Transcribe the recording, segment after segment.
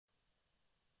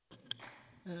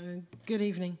Good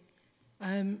evening.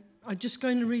 I'm just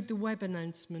going to read the web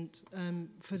announcement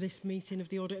for this meeting of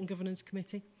the Audit and Governance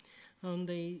Committee on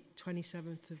the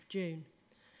 27th of June.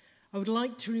 I would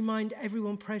like to remind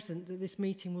everyone present that this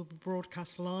meeting will be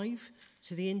broadcast live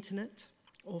to the internet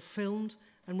or filmed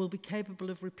and will be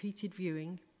capable of repeated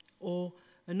viewing or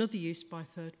another use by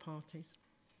third parties.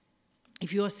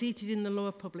 If you are seated in the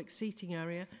lower public seating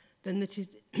area, then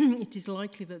it is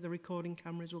likely that the recording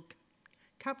cameras will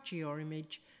capture your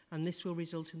image, and this will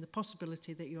result in the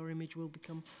possibility that your image will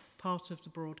become part of the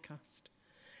broadcast.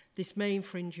 This may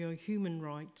infringe your human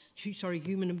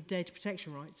and data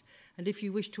protection rights, and if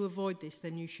you wish to avoid this,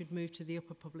 then you should move to the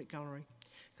upper public gallery.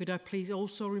 Could I please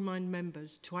also remind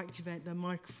members to activate their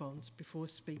microphones before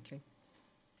speaking?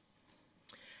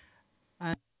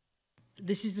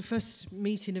 This is the first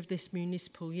meeting of this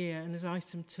municipal year, and as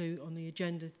item 2 on the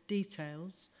agenda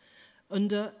details,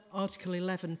 under Article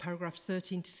 11, paragraphs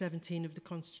 13 to 17 of the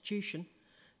Constitution,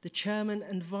 the Chairman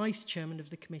and Vice Chairman of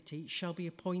the committee shall be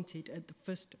appointed at the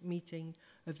first meeting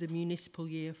of the municipal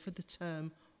year for the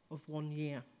term of 1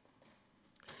 year.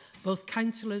 Both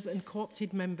councillors and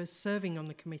co-opted members serving on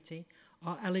the committee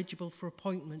are eligible for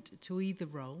appointment to either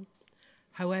role.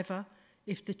 However,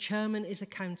 if the Chairman is a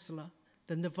councillor,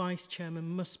 then the Vice Chairman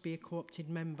must be a co-opted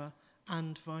member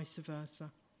and vice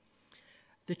versa.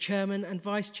 The Chairman and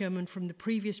Vice Chairman from the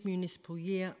previous municipal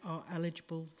year are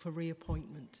eligible for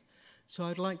reappointment. So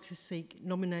I'd like to seek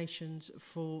nominations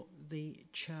for the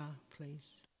Chair,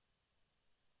 please.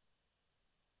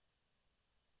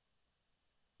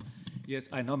 Yes,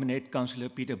 I nominate Councillor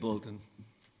Peter Bolton.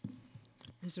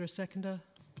 Is there a seconder?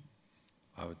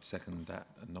 I would second that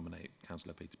and nominate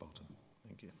Councillor Peter Bolton.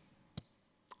 Thank you.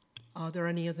 Are there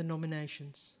any other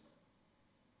nominations?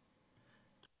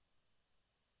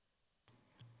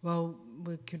 Well,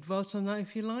 we could vote on that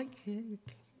if you like,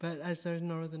 but as there are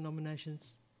no other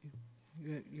nominations,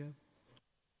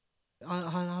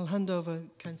 I'll hand over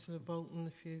Councillor Bolton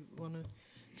if you want to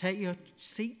take your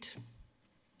seat.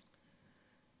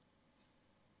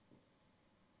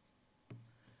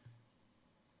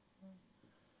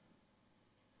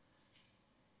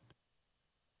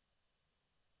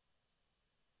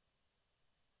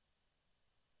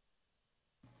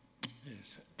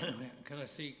 Yes. Can I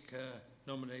seek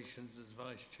nominations as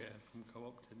Vice Chair from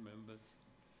co-opted members?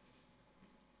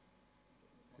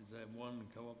 Is there one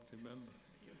co-opted member?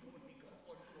 You've only got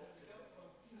one co-opted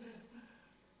member.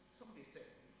 Somebody said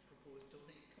it's proposed to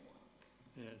me. Come on.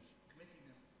 Yes. Committee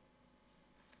member.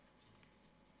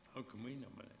 How can we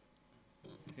nominate?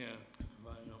 Yeah,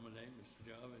 I nominate Mr.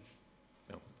 Jarvis.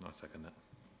 No, I second that.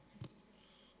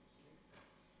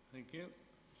 Thank you.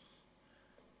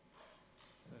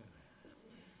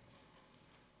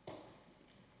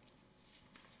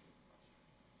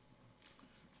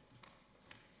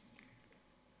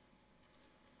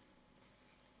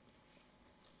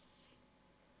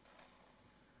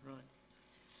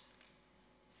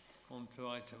 On to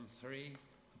item 3,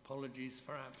 apologies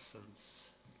for absence.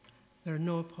 There are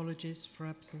no apologies for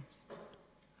absence. Thank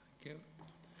you.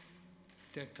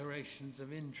 Declarations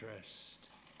of interest.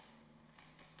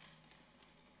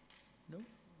 No,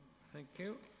 thank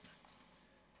you.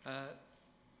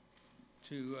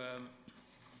 To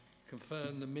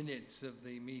confirm the minutes of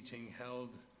the meeting held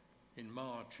in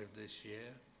March of this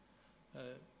year,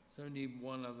 there's only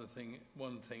one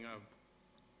thing I'll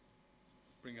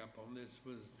bring up on this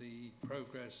was the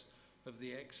progress of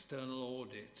the external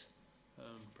audit.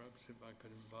 Perhaps if I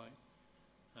could invite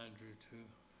Andrew to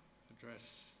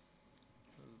address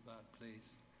that,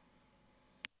 please.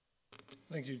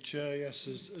 Thank you, Chair. Yes,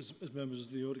 as members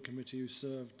of the Audit Committee who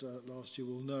served last year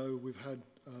will know, we've had,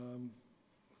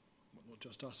 not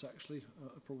just us actually,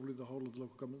 probably the whole of the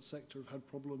local government sector have had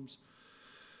problems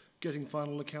getting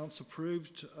final accounts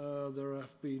approved. There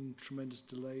have been tremendous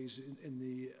delays in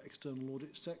the external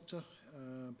audit sector,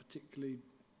 particularly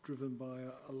driven by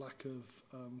a lack of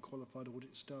qualified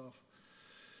audit staff.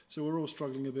 So we're all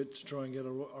struggling a bit to try and get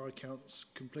our accounts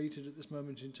completed at this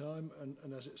moment in time,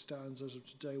 and as it stands, as of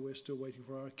today, we're still waiting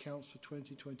for our accounts for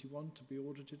 2021 to be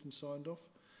audited and signed off.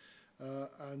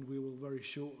 And we will very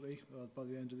shortly, by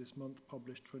the end of this month,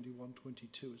 publish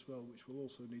 21-22 as well, which will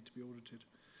also need to be audited.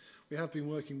 We have been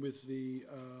working with the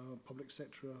Public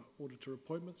Sector Auditor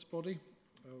Appointments Body,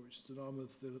 which is an arm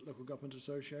of the Local Government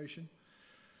Association,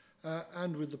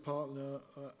 and with the partner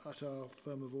at our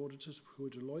firm of auditors, who are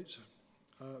Deloitte,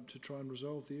 to try and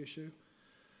resolve the issue.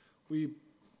 We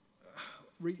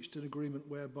reached an agreement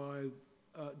whereby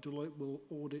Deloitte will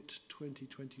audit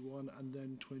 2021 and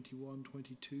then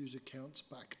 21-22's accounts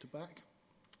back to back,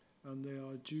 and they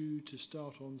are due to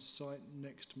start on site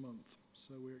next month.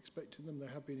 So we're expecting them.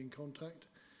 They have been in contact.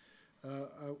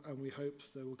 And we hope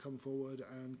they will come forward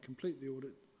and complete the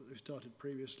audit that they've started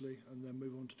previously and then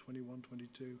move on to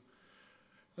 21-22.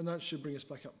 And that should bring us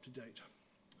back up to date,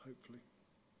 hopefully.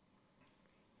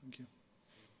 Thank you.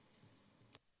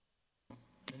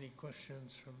 Any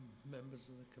questions from members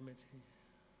of the committee?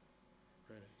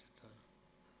 Related to that?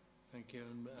 Thank you.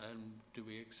 And do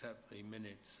we accept the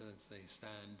minutes as they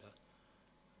stand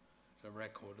as a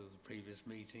record of the previous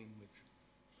meeting,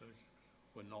 which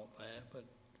were not there, but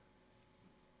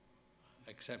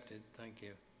accepted? Thank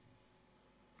you.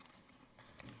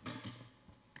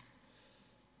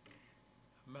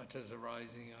 Matters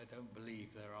arising, I don't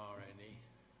believe there are any.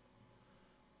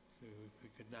 So if we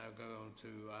could now go on to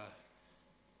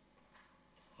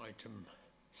item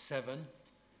 7,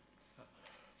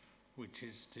 which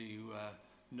is to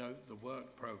note the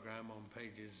work programme on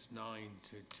pages 9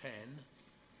 to 10,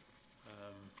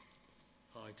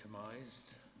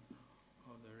 itemised.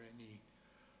 Are there any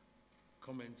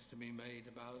comments to be made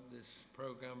about this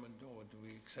programme, or do we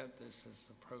accept this as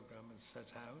the programme is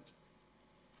set out?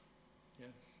 Yes,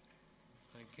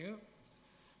 thank you.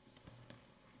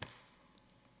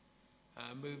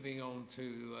 Moving on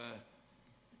to,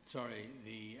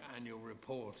 the annual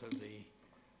report of the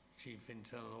Chief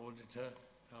Internal Auditor.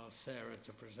 I'll ask Sarah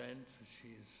to present.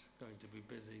 She's going to be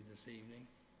busy this evening,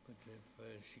 but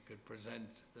if she could present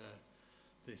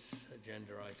this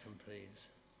agenda item, please.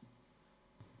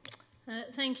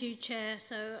 Thank you, Chair.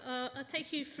 So I'll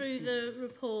take you through the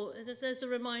report. As a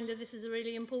reminder, this is a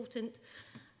really important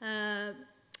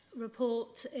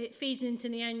report. It feeds into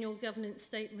the annual governance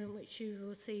statement, which you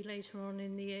will see later on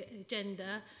in the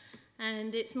agenda.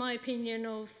 And it's my opinion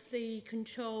of the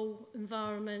control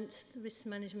environment, the risk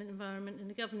management environment and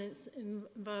the governance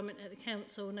environment at the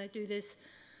council. And I do this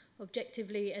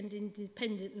objectively and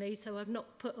independently, so I've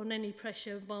not put on any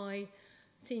pressure by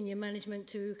senior management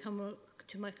to come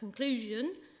to my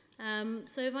conclusion.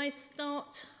 So if I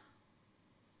start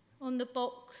on the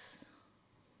box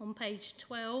on page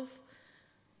 12,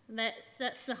 that's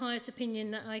the highest opinion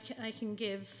that I can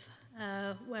give,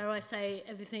 where I say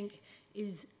everything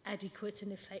is adequate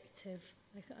and effective.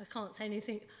 I can't say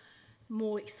anything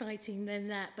more exciting than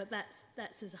that, but that's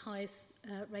the highest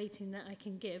rating that I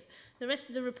can give. The rest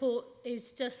of the report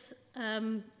is just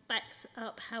backs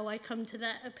up how I come to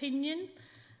that opinion.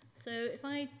 So if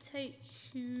I take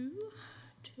you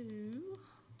to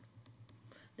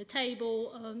the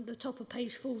table on the top of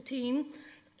page 14,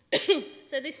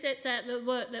 so this sets out the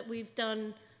work that we've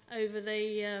done over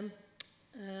the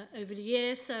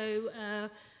year. So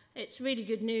it's really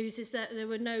good news is that there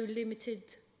were no limited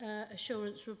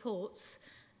assurance reports.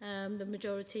 The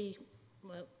majority,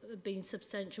 well, have been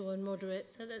substantial and moderate.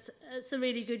 So that's a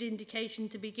really good indication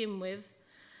to begin with.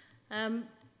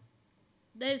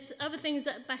 There's other things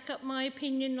that back up my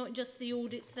opinion, not just the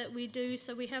audits that we do.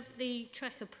 So we have the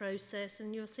tracker process,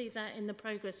 and you'll see that in the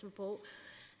progress report.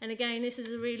 And again, this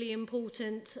is a really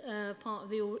important part of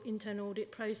the internal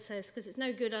audit process, because it's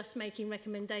no good us making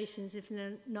recommendations if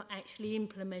they're not actually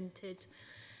implemented.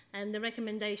 And the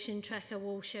recommendation tracker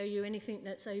will show you anything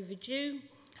that's overdue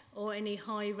or any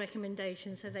high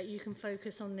recommendations so that you can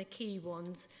focus on the key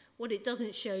ones. What it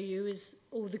doesn't show you is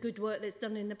all the good work that's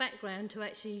done in the background to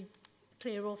actually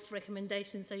clear off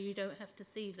recommendations so you don't have to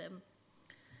see them.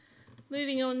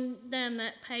 Moving on down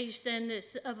that page then,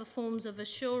 there's other forms of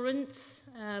assurance.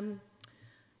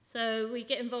 So we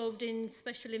get involved in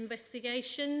special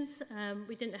investigations.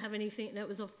 We didn't have anything that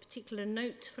was of particular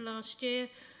note for last year.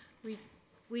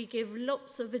 We give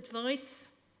lots of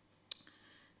advice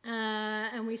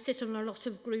and we sit on a lot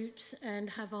of groups and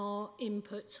have our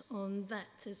input on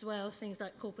that as well. Things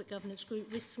like corporate governance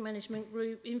group, risk management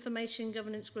group, information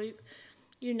governance group,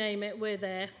 you name it, we're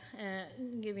there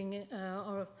giving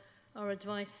our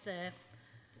advice there.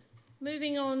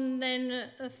 Moving on then,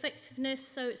 effectiveness.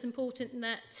 So it's important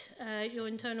that your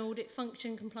internal audit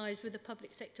function complies with the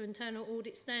public sector internal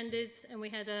audit standards, and we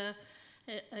had a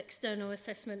external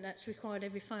assessment that's required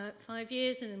every 5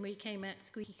 years, and we came out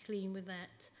squeaky clean with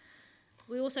that.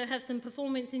 We also have some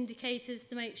performance indicators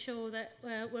to make sure that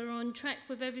we're on track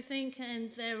with everything,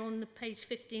 and they're on the page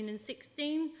 15 and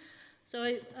 16.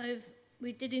 So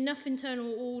we did enough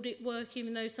internal audit work,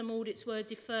 even though some audits were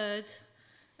deferred,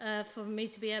 for me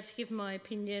to be able to give my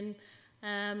opinion.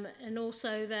 And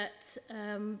also that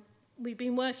we've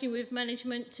been working with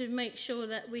management to make sure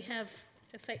that we have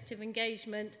effective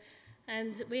engagement.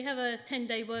 And we have a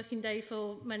 10-day working day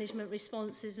for management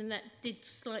responses, and that did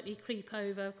slightly creep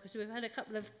over because we've had a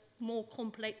couple of more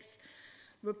complex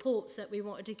reports that we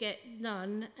wanted to get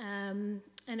done,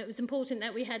 and it was important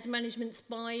that we had management's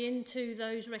buy-in to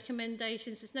those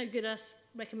recommendations. It's no good us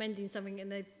recommending something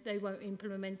and they won't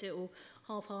implement it or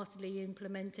half-heartedly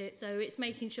implement it. So it's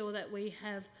making sure that we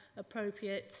have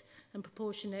appropriate and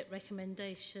proportionate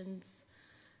recommendations.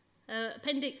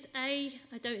 Appendix A,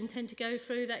 I don't intend to go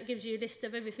through. That gives you a list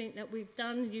of everything that we've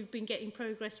done. You've been getting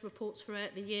progress reports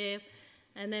throughout the year.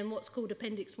 And then what's called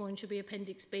Appendix 1 should be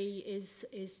Appendix B is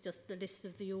just the list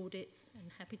of the audits. And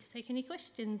happy to take any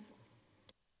questions.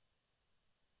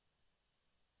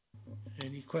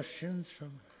 Any questions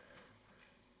from...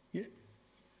 Yeah.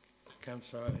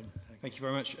 Councillor Owen. Thank you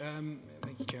very much.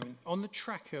 Thank you, Chairman. On the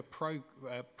tracker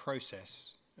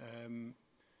process,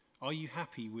 are you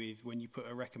happy with when you put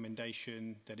a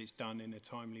recommendation that it's done in a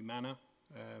timely manner?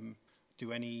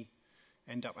 Do any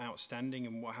end up outstanding,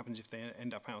 and what happens if they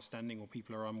end up outstanding or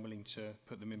people are unwilling to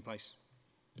put them in place?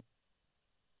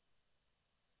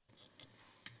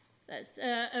 That's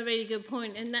a really good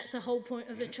point, and that's the whole point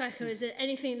of the tracker, is that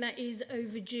anything that is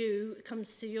overdue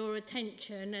comes to your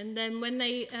attention, and then when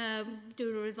they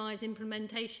do a revised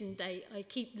implementation date, I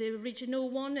keep the original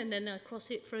one and then I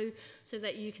cross it through so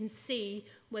that you can see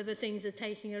whether things are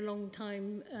taking a long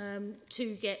time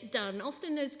to get done.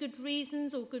 Often there's good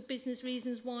reasons or good business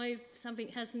reasons why something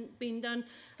hasn't been done,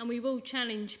 and we will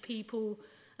challenge people.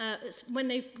 When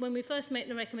we first make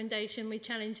the recommendation, we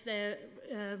challenge their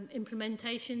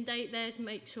implementation date there to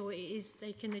make sure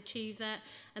they can achieve that,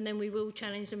 and then we will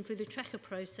challenge them through the tracker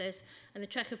process, and the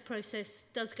tracker process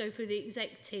does go through the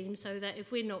exec team so that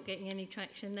if we're not getting any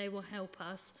traction, they will help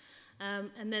us.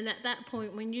 And then at that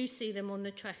point, when you see them on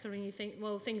the tracker and you think,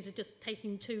 well, things are just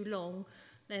taking too long,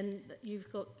 then you've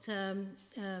got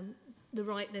the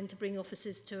right then to bring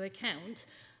officers to account.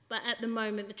 But at the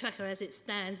moment, the tracker as it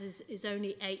stands is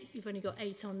only 8. You've only got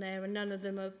 8 on there, and none of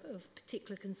them are of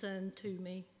particular concern to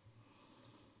me.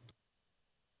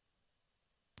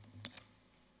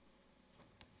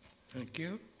 Thank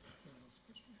you.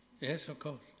 Yes, of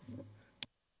course.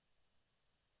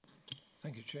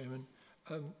 Thank you, Chairman.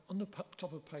 On the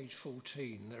top of page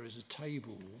 14, there is a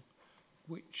table,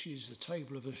 which is a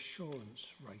table of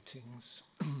assurance ratings.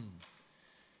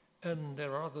 And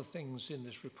there are other things in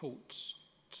this report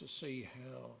to see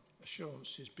how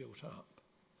assurance is built up.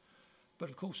 But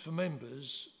of course, for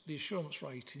members, the assurance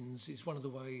ratings is one of the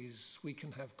ways we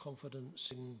can have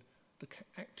confidence in the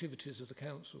activities of the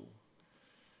council.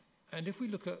 And if we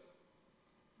look at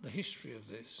the history of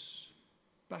this,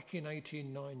 back in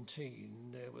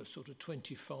 1819, there were sort of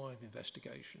 25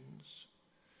 investigations,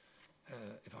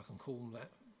 if I can call them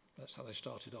that. That's how they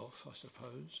started off, I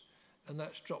suppose. And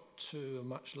that's dropped to a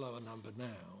much lower number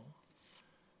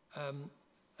now.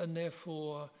 And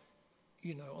therefore,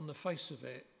 you know, on the face of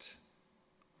it,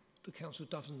 the council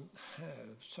doesn't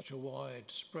have such a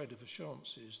wide spread of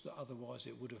assurances that otherwise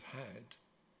it would have had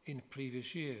in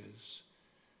previous years.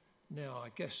 Now, I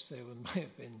guess there may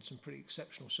have been some pretty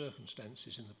exceptional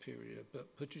circumstances in the period,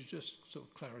 but could you just sort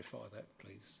of clarify that,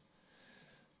 please?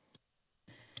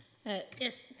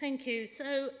 Yes, thank you.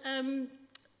 So,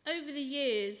 over the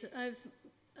years, I've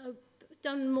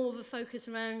done more of a focus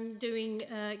around doing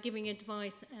giving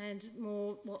advice and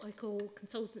more what I call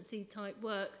consultancy type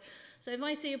work. So if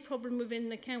I see a problem within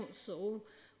the council,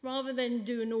 rather than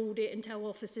do an audit and tell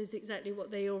officers exactly what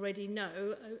they already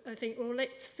know, I think, well,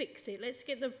 let's fix it. Let's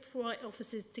get the right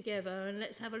officers together and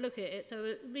let's have a look at it. So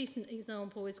a recent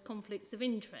example is conflicts of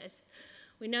interest.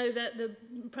 We know that the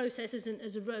process isn't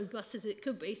as robust as it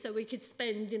could be, so we could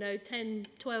spend, 10,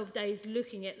 12 days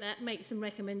looking at that, make some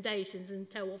recommendations and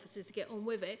tell officers to get on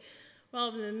with it.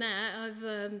 Rather than that,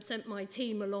 I've sent my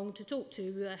team along to talk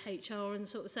to HR and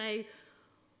sort of say,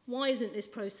 why isn't this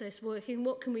process working?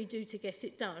 What can we do to get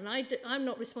it done? I'm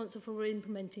not responsible for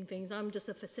implementing things. I'm just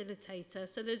a facilitator.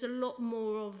 So there's a lot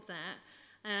more of that.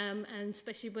 And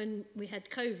especially when we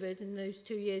had COVID in those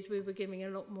 2 years, we were giving a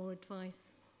lot more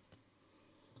advice.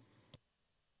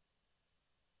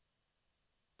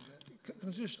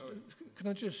 Can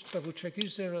I just double check?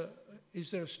 Is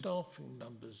there a staffing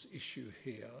numbers issue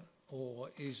here,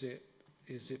 or is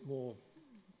it more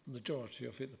majority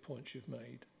of it the points you've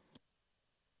made?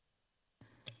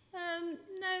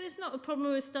 No, there's not a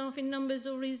problem with staffing numbers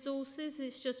or resources.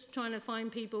 It's just trying to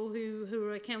find people who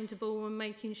are accountable and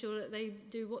making sure that they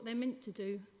do what they're meant to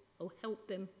do, or help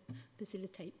them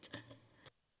facilitate.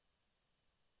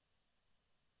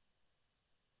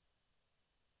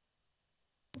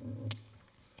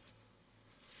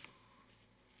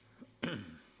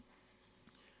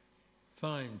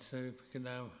 Fine, so if we can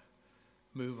now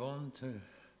move on to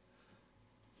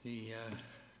the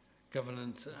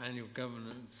annual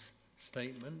governance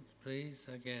statement, please.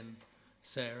 Again,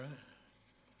 Sarah.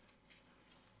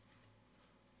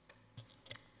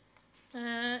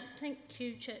 Thank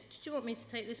you, Chair. Did you want me to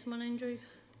take this one, Andrew?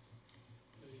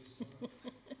 Please.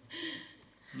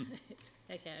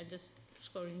 Okay, I'm just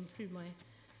scrolling through my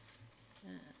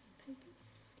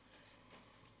papers.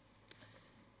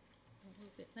 A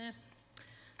little bit there.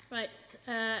 Right,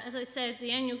 as I said,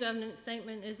 the annual governance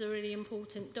statement is a really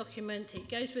important document. It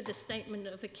goes with the statement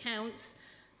of accounts,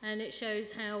 and it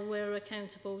shows how we're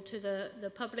accountable to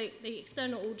the public. The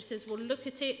external auditors will look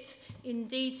at it in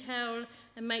detail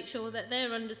and make sure that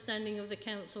their understanding of the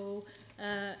council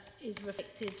is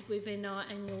reflected within our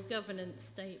annual governance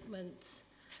statement.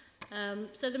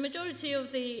 So the majority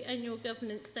of the annual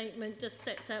governance statement just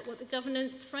sets out what the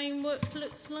governance framework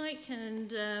looks like,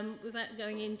 and without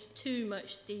going into too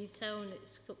much detail, and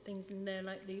it's got things in there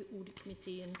like the audit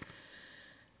committee and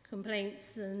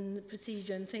complaints and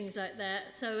procedure and things like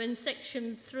that. So in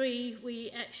section 3, we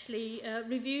actually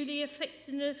review the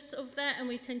effectiveness of that, and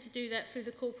we tend to do that through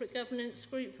the corporate governance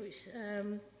group, which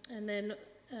and then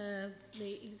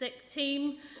the exec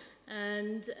team,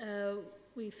 and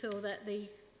we feel that the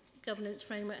governance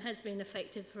framework has been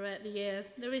effective throughout the year.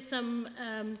 There is some,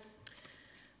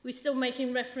 we're still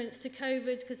making reference to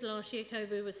COVID, because last year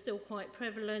COVID was still quite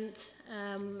prevalent,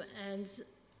 and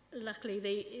luckily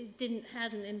it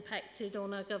hadn't impacted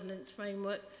on our governance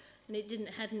framework, and it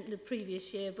hadn't the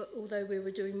previous year, but although we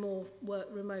were doing more work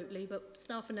remotely, but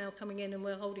staff are now coming in and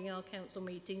we're holding our council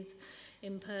meetings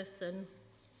in person.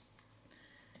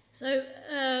 So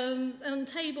on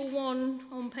table 1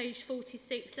 on page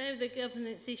 46, there are the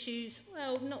governance issues,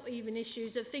 well, not even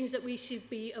issues, of things that we should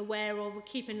be aware of or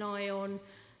keep an eye on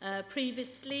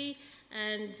previously,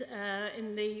 and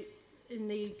in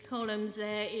the columns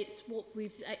there, it's what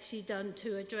we've actually done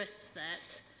to address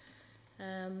that.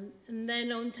 And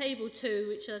then on table 2,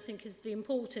 which I think is the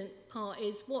important part,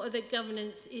 is what are the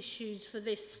governance issues for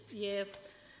this year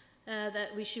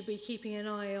that we should be keeping an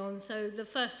eye on. So the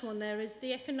first one there is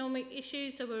the economic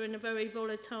issues. So we're in a very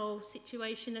volatile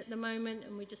situation at the moment,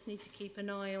 and we just need to keep an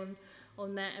eye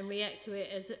on that and react to it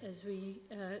as we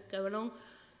go along.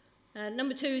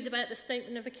 Number 2 is about the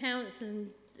statement of accounts, and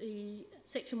the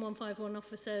Section 151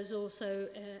 officer has also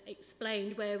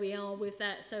explained where we are with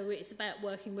that. So it's about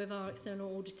working with our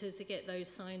external auditors to get those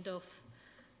signed off.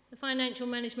 The Financial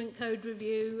Management Code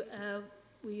review,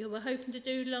 we were hoping to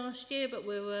do last year, but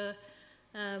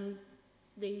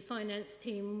the finance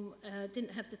team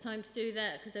didn't have the time to do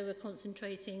that because they were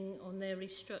concentrating on their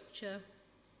restructure.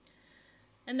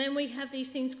 And then we have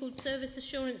these things called service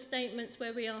assurance statements,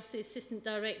 where we ask the assistant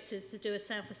directors to do a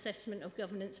self-assessment of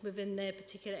governance within their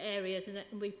particular areas, and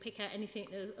we pick out anything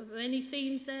of any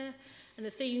themes there. And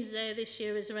the themes there this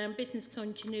year is around business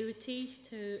continuity,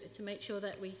 to make sure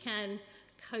that we can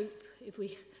cope if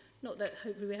we, not that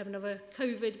hopefully we have another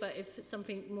COVID, but if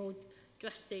something more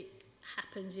drastic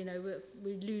happens, you know,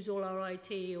 we lose all our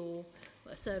IT, or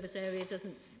a service area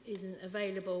isn't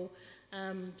available.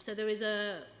 So there is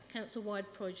a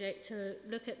council-wide project to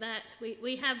look at that.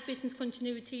 We have business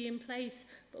continuity in place,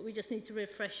 but we just need to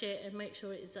refresh it and make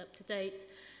sure it is up to date.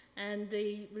 And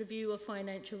the review of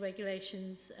financial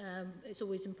regulations, it's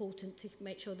always important to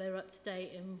make sure they're up to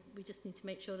date, and we just need to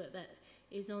make sure that that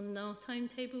is on our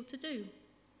timetable to do.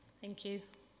 Thank you.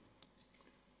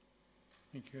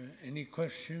 Thank you. Any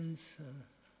questions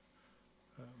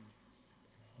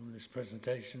on this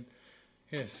presentation?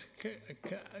 Yes,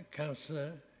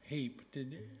 Councillor Heap,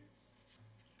 did you?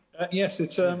 Yes,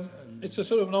 it's a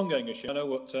sort of an ongoing issue. I know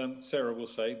what Sarah will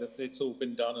say, that it's all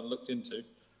been done and looked into,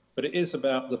 but it is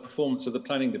about the performance of the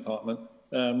planning department,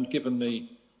 given the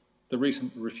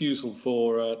recent refusal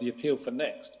for the appeal for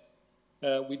Next.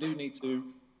 We do need to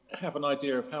have an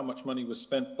idea of how much money was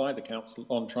spent by the council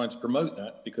on trying to promote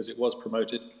that, because it was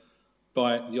promoted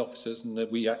by the officers, and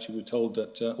that we actually were told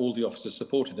that all the officers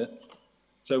supported it.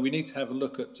 So we need to have a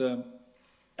look at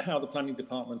how the planning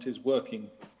department is working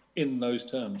in those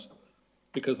terms,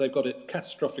 because they've got it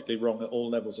catastrophically wrong at all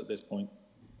levels at this point.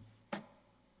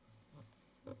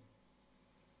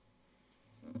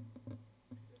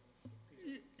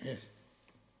 Yes.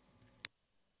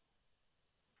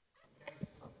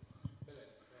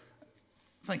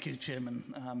 Thank you, Chairman.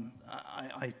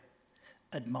 I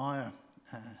admire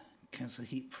Councillor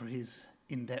Heap for his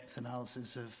in-depth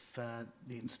analysis of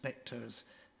the inspector's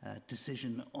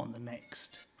decision on the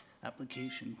Next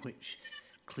application, which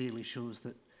clearly shows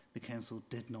that the council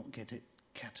did not get it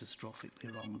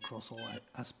catastrophically wrong across all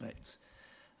aspects.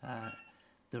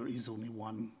 There is only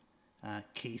one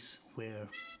case where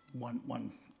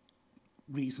one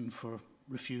reason for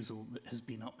refusal that has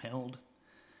been upheld,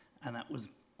 and that was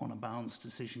on a balanced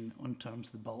decision on terms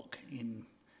of the bulk and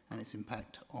its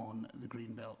impact on the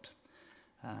green belt.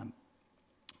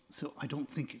 So I don't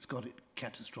think it's got it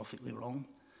catastrophically wrong.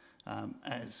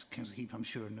 As Councillor Heap, I'm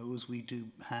sure, knows, we do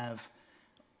have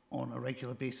on a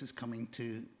regular basis coming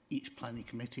to each planning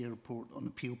committee a report on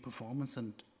appeal performance,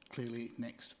 and clearly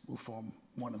next will form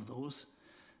one of those.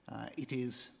 It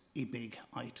is a big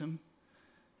item,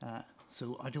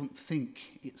 so I don't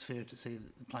think it's fair to say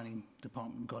that the planning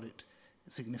department got it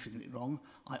significantly wrong.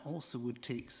 I also would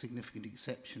take significant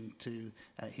exception to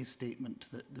his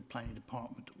statement that the planning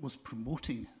department was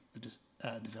promoting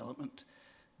the development.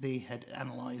 They had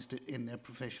analysed it in their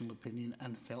professional opinion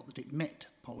and felt that it met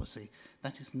policy.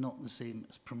 That is not the same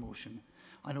as promotion.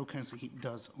 I know Councillor Heap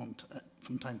does,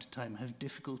 from time to time, have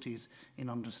difficulties in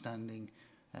understanding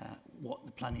what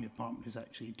the planning department is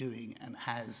actually doing, and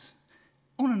has,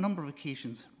 on a number of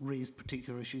occasions, raised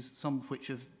particular issues, some of which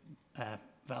are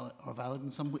valid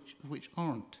and some which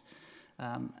aren't.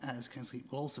 As Councillor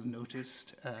Heap will also have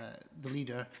noticed, the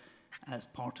leader, as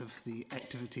part of the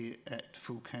activity at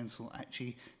full council,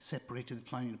 actually separated the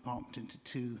planning department into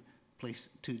two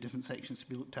different sections to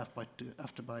be looked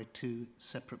after by two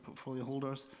separate portfolio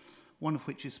holders, one of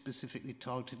which is specifically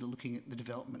targeted at looking at the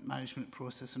development management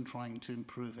process and trying to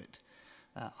improve it.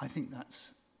 I think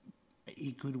that's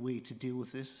a good way to deal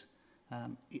with this.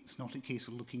 It's not a case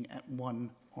of looking at one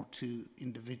or two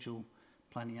individual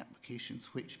planning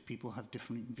applications which people have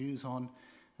different views on,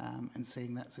 and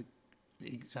saying that's an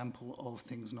example of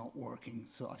things not working.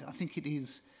 So I think it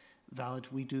is valid.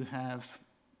 We do have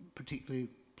particularly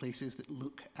places that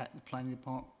look at the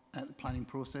planning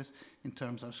process in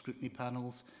terms of scrutiny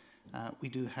panels. We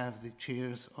do have the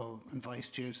chairs and vice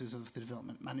chairs of the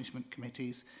development management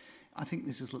committees. I think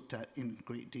this is looked at in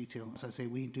great detail. As I say,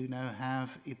 we do now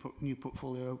have a new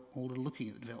portfolio holder looking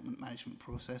at the development management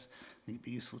process. I think it'd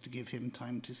be useful to give him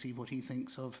time to see what he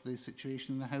thinks of the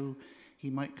situation and how he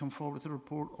might come forward with a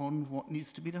report on what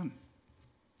needs to be done.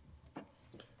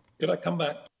 Could I come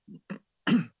back?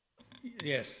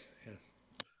 Yes.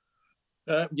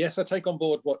 Yes, I take on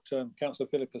board what Councillor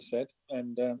Phillip has said,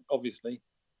 and obviously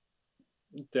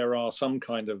there are some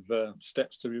kind of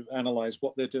steps to analyse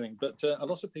what they're doing, but a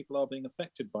lot of people are being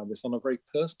affected by this on a very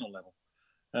personal level,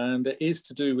 and it is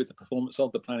to do with the performance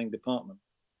of the planning department.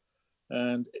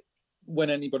 And when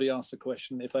anybody asks a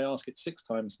question, if they ask it 6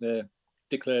 times, they're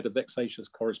declared a vexatious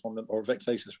correspondent or a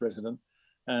vexatious resident,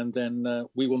 and then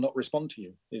we will not respond to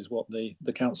you, is what the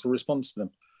council responds to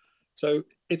them. So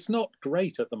it's not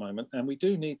great at the moment, and we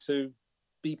do need to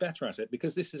be better at it,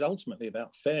 because this is ultimately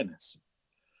about fairness.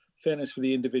 Fairness for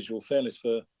the individual, fairness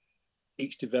for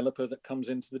each developer that comes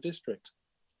into the district.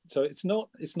 So it's not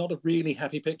a really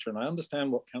happy picture, and I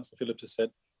understand what Councillor Phillip has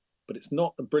said, but it's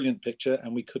not a brilliant picture,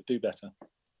 and we could do better.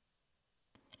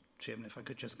 Chairman, if I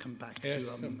could just come back yes,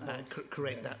 to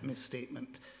correct that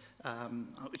misstatement,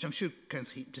 which I'm sure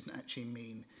Councillor Heap didn't actually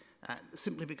mean.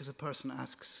 Simply because a person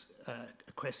asks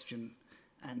a question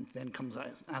and then comes out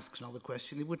and asks another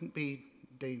question, they wouldn't be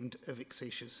deemed a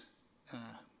vexatious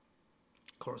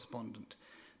correspondent.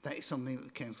 That is something that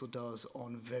the council does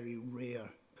on very rare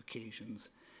occasions,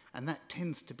 and that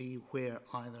tends to be where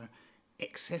either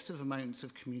excessive amounts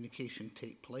of communication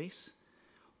take place,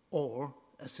 or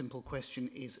a simple question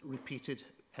is repeated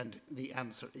and the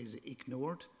answer is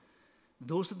ignored.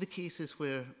 Those are the cases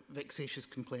where vexatious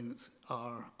complainants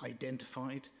are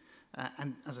identified,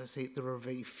 and as I say, there are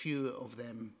very few of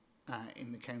them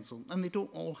in the council, and they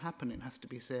don't all happen, it has to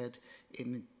be said.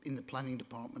 In the planning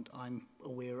department, I'm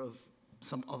aware of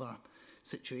some other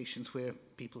situations where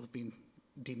people have been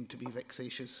deemed to be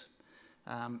vexatious,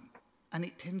 and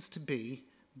it tends to be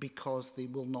because they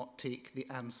will not take the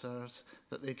answers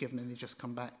that they're given and they just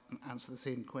come back and answer the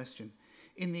same question.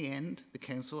 In the end, the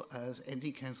council, as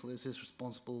any council is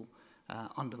responsible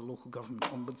under the local government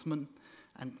ombudsman,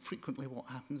 and frequently what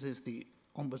happens is the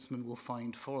ombudsman will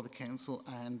find for the council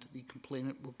and the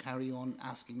complainant will carry on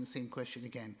asking the same question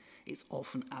again. It's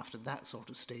often after that sort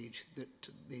of stage that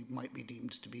they might be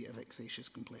deemed to be a vexatious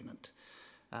complainant.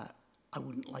 I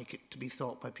wouldn't like it to be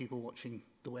thought by people watching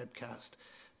the webcast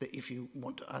that if you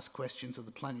want to ask questions of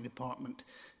the planning department,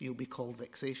 you'll be called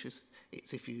vexatious.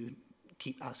 It's if you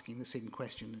keep asking the same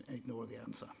question and ignore the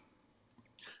answer.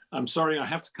 I'm sorry, I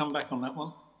have to come back on that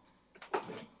one.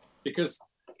 Because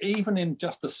even in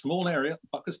just a small area,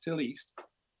 Buckerstill East,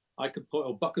 I could put,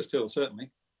 or Buckerstill certainly,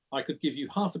 I could give you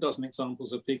half a dozen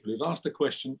examples of people who've asked a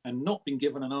question and not been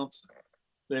given an answer.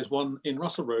 There's one in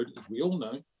Russell Road, as we all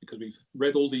know, because we've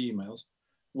read all the emails,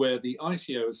 where the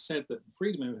ICO has said that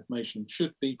freedom of information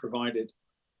should be provided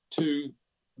to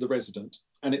the resident,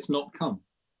 and it's not come.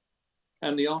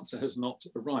 And the answer has not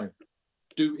arrived.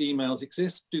 Do emails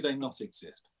exist? Do they not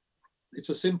exist? It's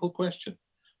a simple question,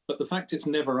 But the fact it's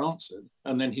never answered,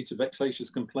 and then he's a vexatious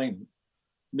complainant,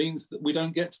 means that we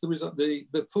don't get to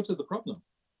the foot of the problem.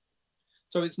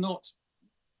 So it's not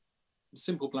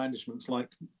simple blandishments like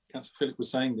Councillor Philip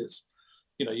was saying, that's,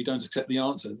 you know, you don't accept the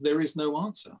answer. There is no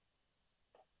answer.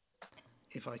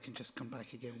 If I can just come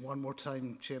back again one more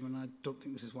time, Chairman, I don't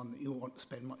think this is one that you want to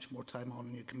spend much more time on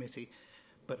in your committee,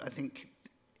 but I think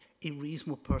a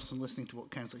reasonable person listening to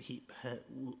what Councillor Heap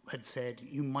had said,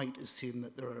 you might assume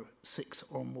that there are 6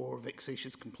 or more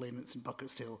vexatious complainants in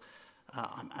Bucketsdale.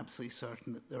 I'm absolutely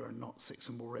certain that there are not 6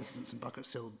 or more residents in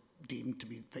Bucketsdale deemed to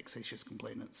be vexatious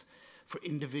complainants. For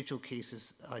individual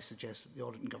cases, I suggest that the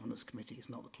Audit and Governance Committee is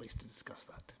not the place to discuss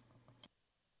that.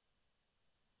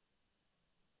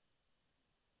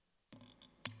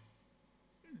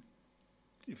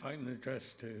 If I can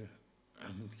address to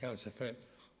Councillor Philip,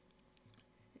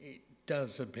 it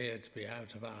does appear to be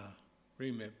out of our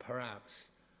remit, perhaps,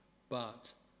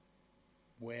 but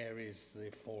where is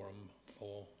the forum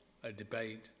for a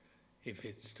debate, if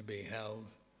it's to be held,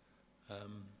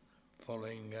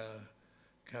 following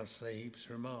Councillor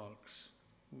Heap's remarks?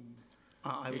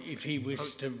 If he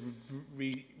wished to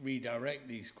redirect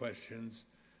these questions,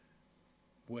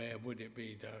 where would it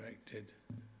be directed?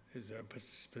 Is there a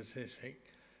specific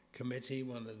committee,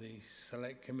 one of the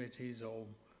select committees, or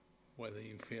whether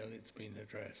you feel it's been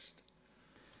addressed?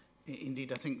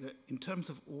 Indeed, I think that in terms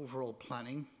of overall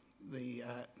planning, the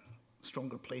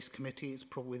Stronger Place Committee is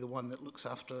probably the one that looks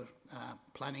after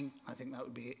planning. I think that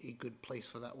would be a good place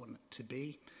for that one to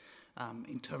be.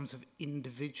 In terms of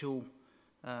individual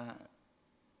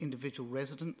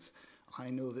residents, I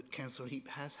know that Councillor Heap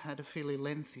has had a fairly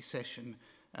lengthy session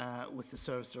with the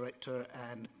Service Director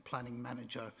and Planning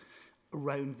Manager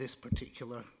around this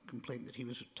particular complaint that he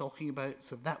was talking about.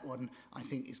 So that one, I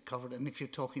think, is covered. And if you're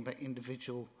talking about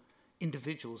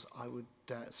individuals, I would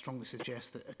strongly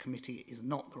suggest that a committee is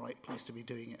not the right place to be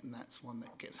doing it, and that's one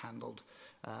that gets handled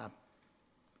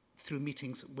through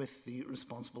meetings with the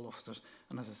responsible officers.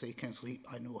 And as I say, Councillor Heap,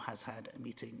 I know, has had a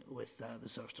meeting with the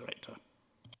Service Director.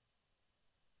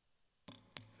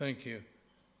 Thank you.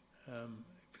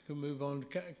 If we can move on,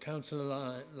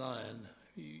 Councillor Lyon,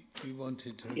 you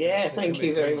wanted to... Yeah, thank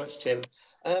you very much, Chairman.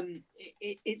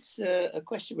 It's a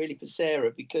question really for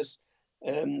Sarah, because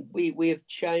we have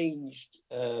changed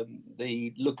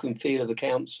the look and feel of the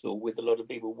council with a lot of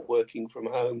people working from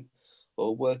home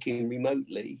or working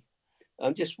remotely.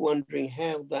 I'm just wondering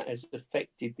how that has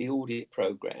affected the audit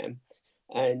programme,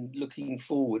 and looking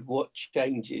forward, what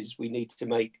changes we need to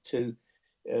make to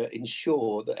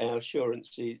ensure that our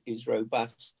assurance is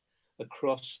robust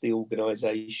across the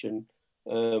organisation,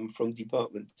 from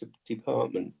department to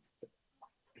department.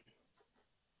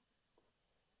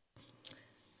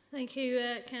 Thank you,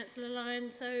 Councillor Lyon.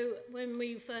 So when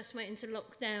we first went into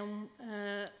lockdown,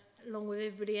 along with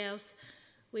everybody else,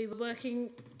 we were working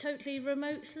totally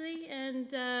remotely,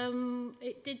 and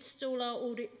it did stall our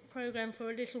audit programme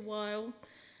for a little while.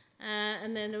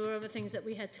 And then there were other things that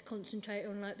we had to concentrate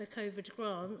on, like the COVID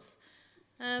grants.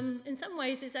 In some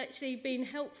ways, it's actually been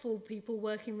helpful, people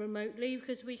working remotely,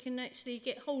 because we can actually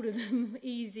get hold of them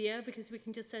easier, because we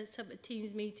can just set up a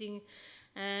Teams meeting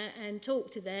and talk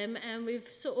to them. And we've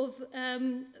sort of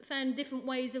found different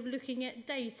ways of looking at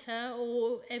data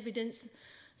or evidence,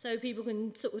 so people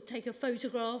can sort of take a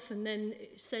photograph and then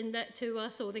send that to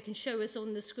us, or they can show us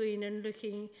on the screen and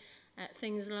looking at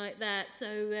things like that.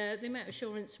 So the amount of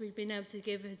assurance we've been able to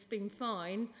give has been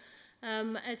fine.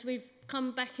 As we've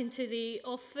come back into the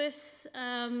office,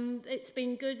 it's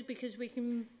been good, because we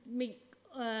can meet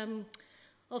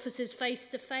officers face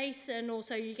to face, and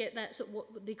also you get that sort of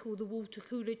what they call the water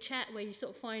cooler chat, where you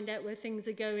sort of find out where things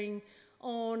are going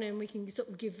on, and we can sort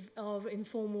of give our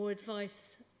informal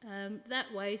advice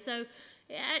that way. So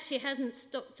it actually hasn't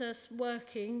stopped us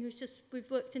working, it's just we've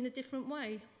worked in a different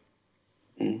way.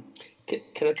 Can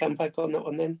I come back on that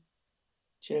one then,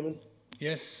 Chairman?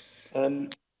 Yes. I'm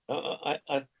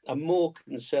more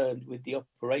concerned with the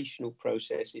operational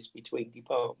processes between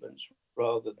departments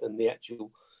rather than the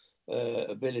actual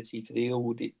ability for the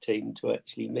audit team to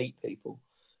actually meet people.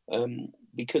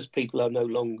 Because people are no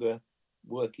longer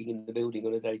working in the building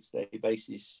on a day-to-day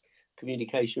basis,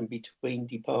 communication between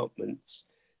departments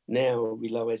now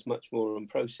relies much more on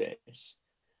process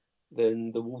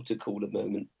than the water cooler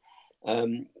moment.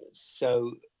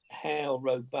 So how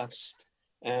robust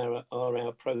are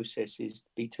our processes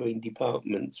between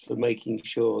departments for making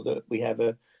sure that we have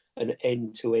an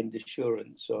end-to-end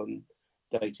assurance on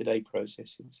day-to-day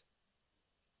processes?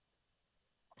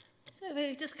 So if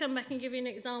I just come back and give you an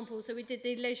example. So we did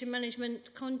the leisure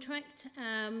management contract.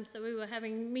 So we were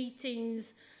having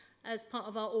meetings as part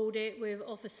of our audit with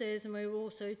officers, and we were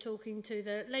also talking to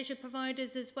the leisure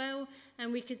providers as well,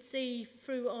 and we could see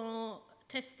through our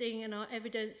testing and our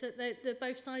evidence that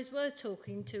both sides were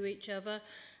talking to each other.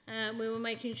 We were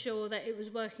making sure that it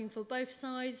was working for both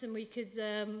sides, and we could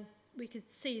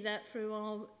see that through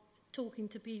our talking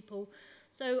to people.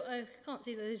 So I can't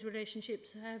see that those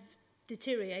relationships have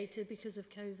deteriorated because of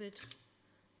COVID.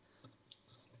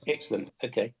 Excellent.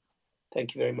 Okay.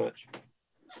 Thank you very much.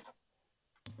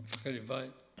 If I could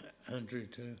invite Andrew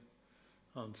to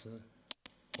answer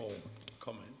or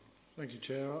comment. Thank you,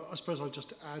 Chair. I suppose I'd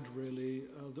just add really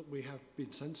that we have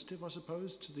been sensitive, I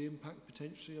suppose, to the impact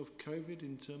potentially of COVID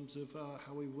in terms of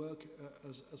how we work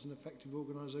as an effective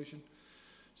organisation.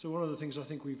 So one of the things I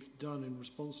think we've done in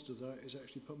response to that is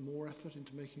actually put more effort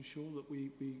into making sure that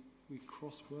we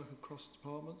cross-work across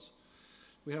departments.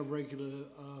 We have regular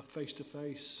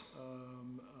face-to-face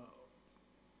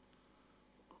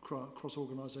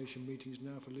cross-organisation meetings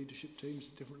now for leadership teams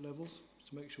at different levels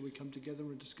to make sure we come together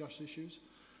and discuss issues.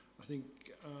 I think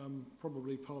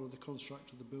probably part of the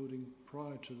construct of the building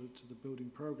prior to the building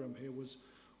programme here was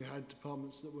we had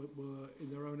departments that were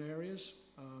in their own areas,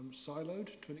 siloed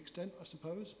to an extent, I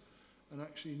suppose, and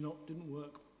actually didn't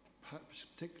work perhaps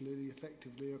particularly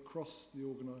effectively across the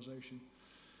organisation.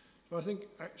 So I think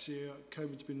actually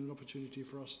COVID's been an opportunity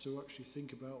for us to actually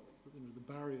think about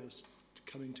the barriers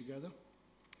to coming together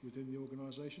within the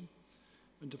organisation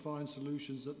and to find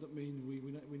solutions that mean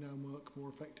we now work more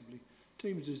effectively.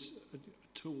 Teams is a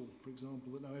tool, for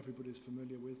example, that now everybody is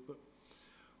familiar with, but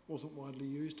wasn't widely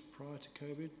used prior to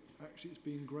COVID. Actually, it's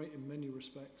been great in many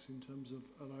respects in terms of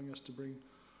allowing us to bring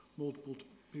multiple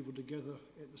people together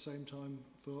at the same time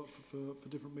for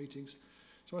different meetings.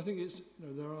 So I think it's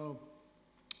there are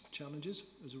challenges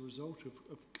as a result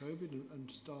of COVID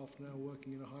and staff now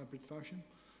working in a hybrid fashion,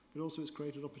 but also it's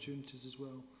created opportunities as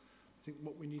well. I think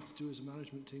what we need to do as a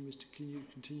management team is to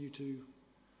continue to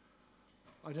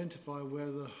identify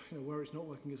where it's not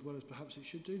working as well as perhaps it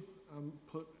should do, and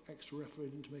put extra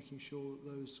effort into making sure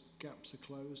that those gaps are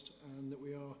closed and that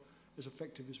we are as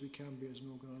effective as we can be as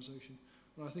an organisation.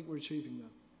 And I think we're achieving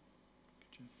that.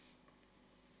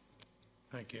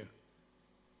 Thank you.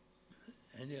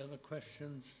 Any other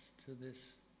questions to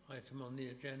this item on the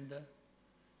agenda?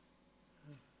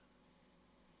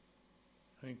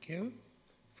 Thank you.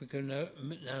 If we can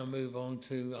now move on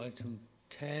to item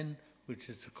 10, which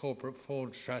is the corporate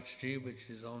fraud strategy, which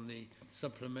is on the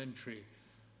supplementary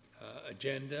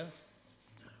agenda.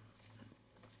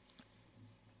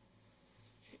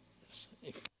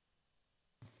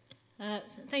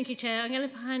 Thank you, Chair. I'm going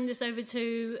to hand this over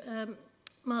to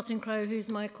Martin Crowe, who's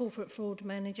my corporate fraud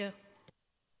manager.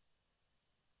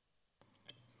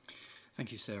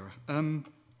 Thank you, Sarah.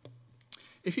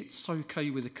 If it's okay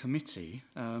with the committee,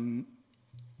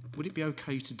 would it be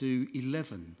okay to do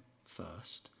 11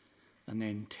 first and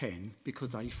then 10, because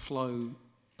they flow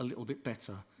a little bit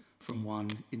better from one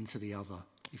into the other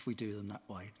if we do them that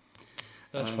way?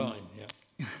 That's fine, yeah.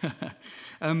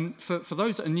 For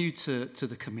those that are new to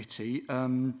the committee,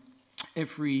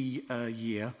 every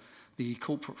year the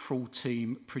corporate fraud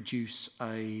team produce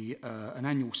an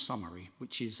annual summary,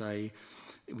 which is a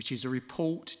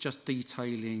report just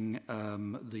detailing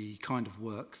the kind of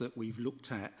work that we've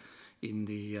looked at in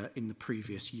the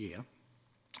previous year.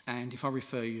 And if I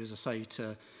refer you, as I say,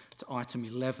 to item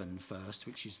 11 first,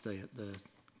 which is the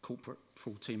corporate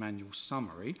fraud team annual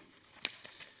summary.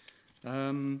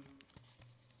 I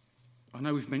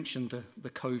know we've mentioned the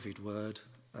COVID word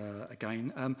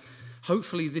again.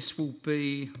 Hopefully this will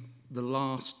be the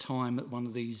last time that one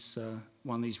of these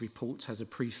reports has a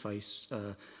preface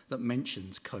that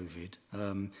mentions COVID.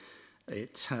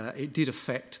 It did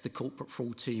affect the corporate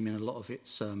fraud team in a lot of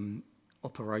its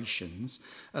operations,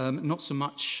 not so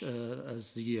much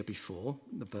as the year before,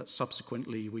 but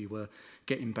subsequently we were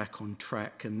getting back on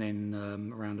track, and then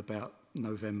around about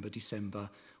November, December,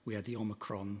 we had the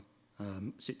Omicron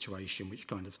situation, which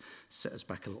kind of set us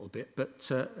back a little bit.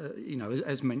 But,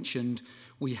 as mentioned,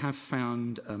 we have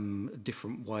found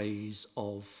different ways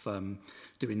of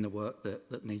doing the work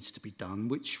that needs to be done,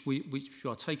 which we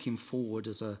are taking forward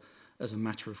as a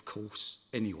matter of course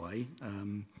anyway.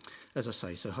 As I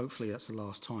say, so hopefully that's the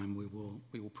last time we will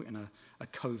put in a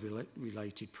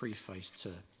COVID-related preface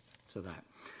to that.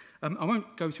 I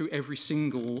won't go through every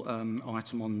single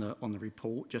item on the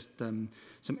report, just some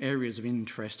areas of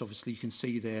interest. Obviously, you can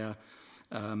see there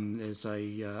there's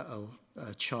a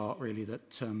chart really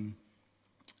that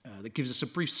gives us a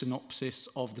brief synopsis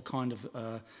of the kind of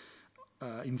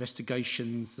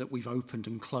investigations that we've opened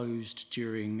and closed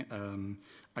during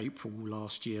April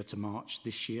last year to March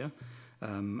this year,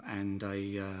 and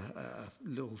a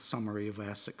little summary of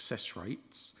our success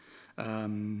rates.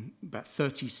 About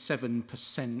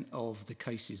 37% of the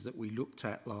cases that we looked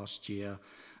at last year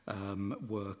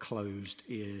were closed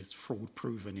as fraud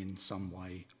proven in some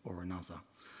way or another.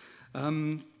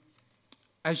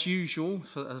 As usual,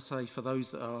 for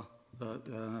those that are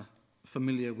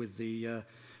familiar with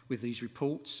these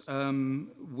reports,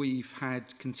 we've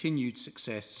had continued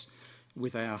success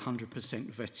with our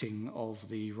 100% vetting of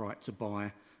the right to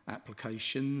buy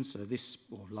applications.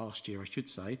 Last year I should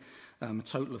say, a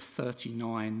total of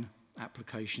 39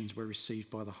 applications were received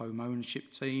by the home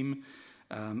ownership team,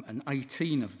 and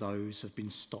 18 of those have been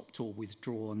stopped or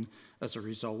withdrawn as a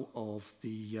result of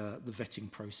the vetting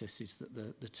processes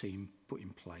that the team put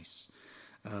in place.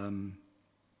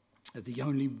 The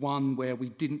only one where we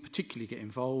didn't particularly get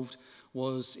involved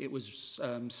was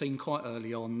seen quite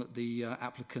early on that the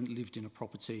applicant lived in a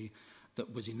property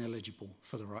that was ineligible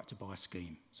for the right to buy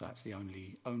scheme. So that's the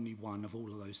only one of all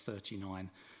of those 39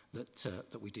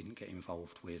 that we didn't get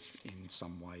involved with in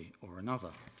some way or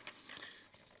another.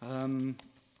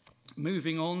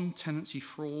 Moving on, tenancy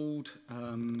fraud.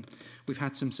 We've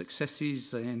had some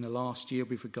successes in the last year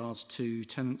with regards to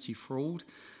tenancy fraud.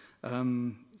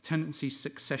 Tenancy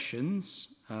successions,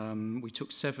 we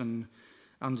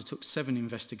undertook 7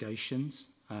 investigations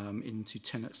into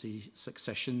tenancy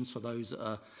successions. For those that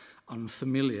are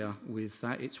unfamiliar with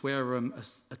that, it's where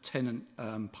a tenant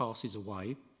passes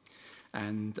away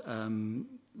and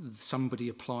somebody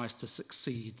applies to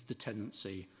succeed the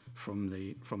tenancy from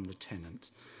the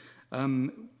tenant.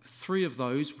 3 of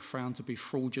those were found to be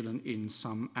fraudulent in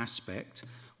some aspect.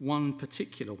 One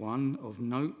particular one of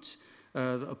note,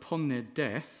 that upon their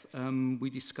death, we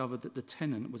discovered that the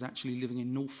tenant was actually living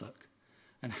in Norfolk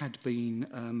and had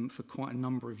been for quite a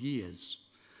number of years.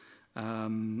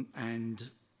 And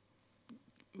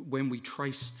when we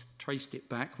traced it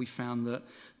back, we found that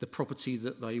the property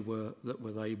that they were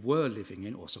living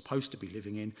in, or supposed to be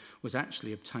living in, was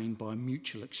actually obtained by a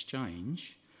mutual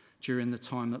exchange during the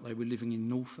time that they were living in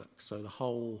Norfolk. So the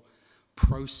whole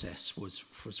process was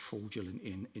fraudulent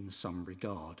in some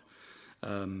regard.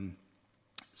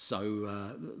 So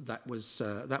that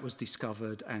was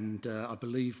discovered, and I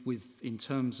believe in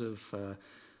terms of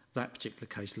that particular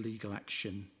case, legal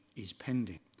action is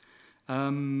pending.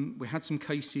 We had some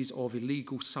cases of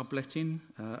illegal subletting.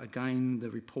 Again, the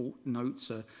report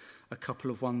notes a couple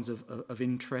of ones of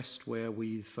interest where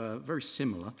we've, very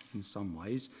similar in some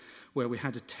ways, where we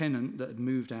had a tenant that had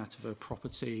moved out of her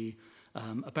property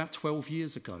about 12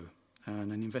 years ago,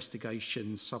 and an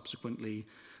investigation subsequently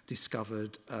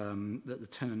discovered that the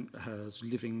tenant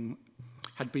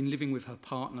had been living with her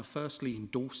partner firstly in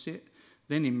Dorset,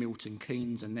 then in Milton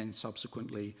Keynes, and then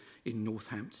subsequently in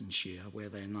Northamptonshire, where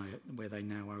they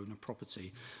now own a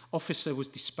property. Officer was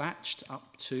dispatched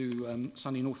up to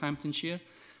sunny Northamptonshire,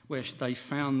 where they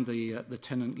found the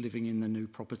tenant living in the new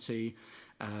property.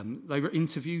 They were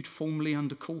interviewed formally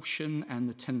under caution, and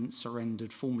the tenant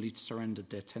formally surrendered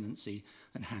their tenancy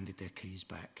and handed their keys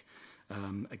back.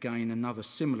 Again, another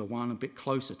similar one, a bit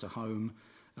closer to home,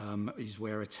 is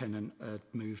where a tenant had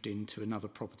moved into another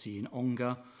property in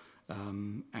Ongar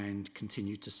and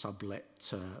continued to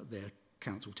sublet their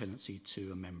council tenancy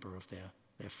to a member of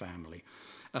their family.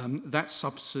 That's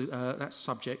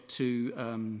subject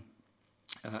to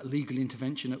legal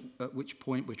intervention, at which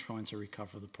point we're trying to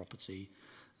recover the property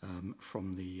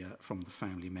from the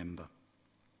family member.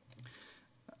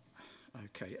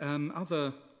 Okay.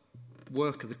 Other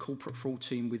work of the corporate fraud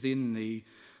team within the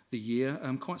year,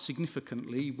 quite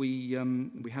significantly, we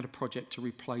had a project to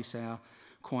replace our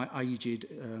quite aged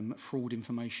fraud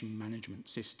information management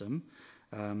system.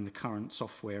 The current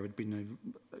software had been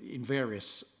in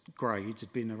various grades,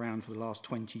 had been around for the last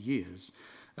 20 years.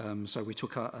 So we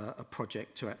took a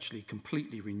project to actually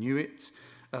completely renew it,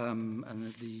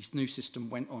 and the new system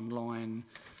went online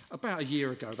about a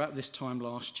year ago, about this time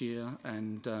last year,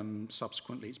 and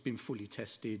subsequently it's been fully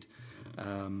tested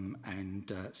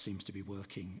and seems to be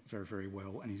working very, very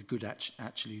well, and is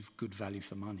actually good value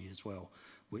for money as well,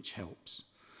 which helps.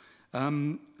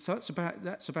 So that's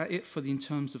about it in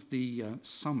terms of the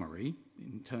summary,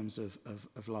 in terms of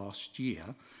last year.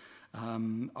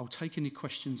 I'll take any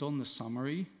questions on the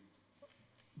summary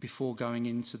before going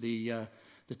into the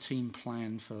team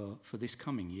plan for this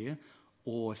coming year,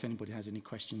 or if anybody has any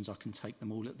questions, I can take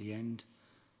them all at the end.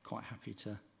 Quite happy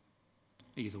to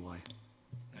either way.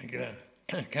 Thank you.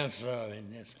 Councillor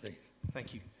Owen, yes, please.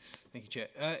 Thank you. Thank you, Chair.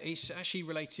 It's actually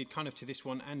related kind of to this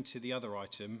one and to the other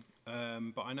item,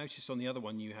 but I noticed on the other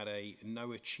one you had a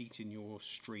 "no a cheat in your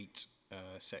street"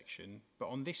 section, but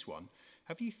on this one,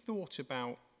 have you thought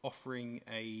about offering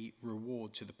a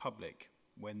reward to the public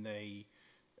when they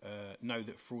know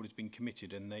that fraud has been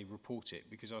committed and they report it?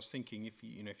 Because I was thinking if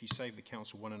you save the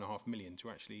council £1.5 million, to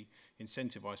actually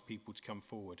incentivise people to come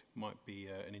forward might be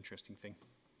an interesting thing.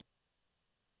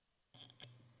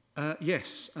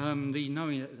 Yes, the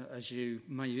no, as you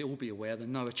may all be aware, the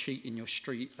 "No a Cheat in Your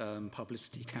Street"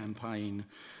 publicity campaign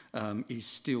is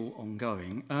still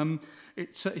ongoing.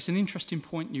 It's an interesting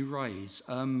point you raise.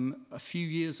 A few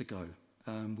years ago,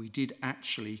 we did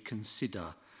actually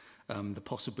consider the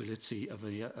possibility of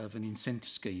an incentive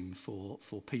scheme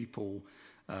for people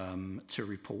to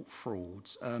report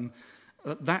frauds.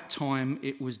 At that time,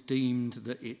 it was deemed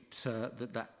that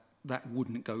that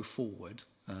wouldn't go forward.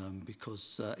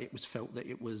 Because it was felt that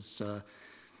it was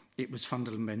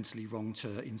fundamentally wrong to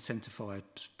incentivise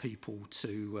people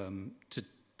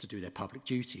to do their public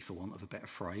duty, for want of a better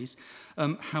phrase.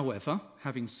 However,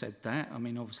 having said that, I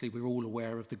mean, obviously we're all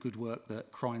aware of the good work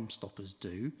that Crime Stoppers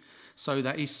do, so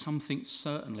that is something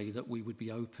certainly that we would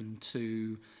be open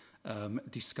to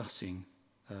discussing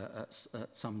at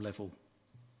some level.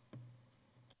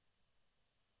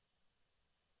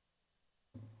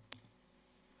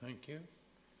 Thank you.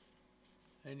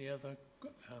 Any other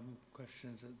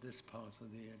questions at this part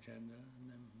of the agenda, and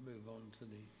then move on to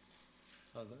the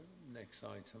other next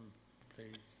item,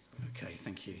 please? Okay,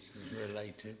 thank you. This is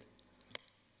related.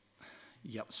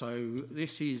 Yep, so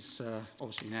this is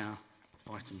obviously now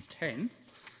item 10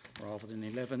 rather than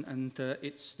 11, and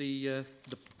it's the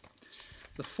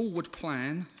forward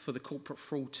plan for the corporate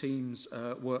fraud team's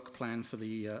work plan for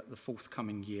the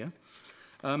forthcoming year.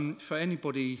 For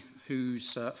anybody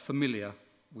who's familiar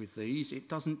with these, it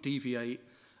doesn't deviate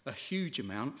a huge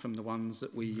amount from the ones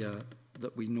that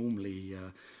we normally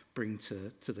bring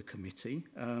to the committee.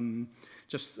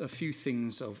 Just a few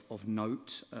things of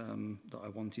note that I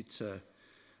wanted to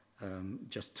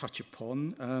just touch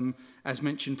upon. As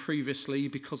mentioned previously,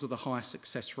 because of the high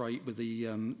success rate with the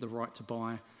right to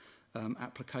buy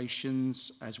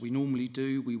applications, as we normally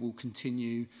do, we will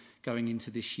continue going into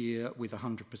this year with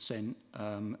 100%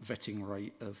 vetting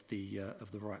rate of the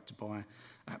right to buy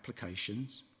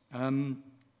applications.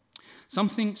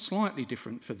 Something slightly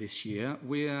different for this year,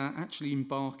 we're actually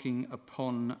embarking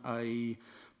upon a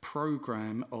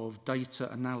programme of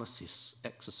data analysis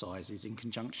exercises in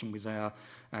conjunction with our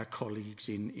colleagues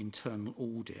in internal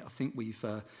audit. I think we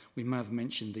may have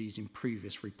mentioned these in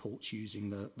previous reports using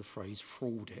the phrase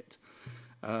Fraudit.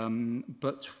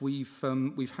 But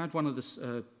we've had one of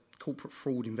the corporate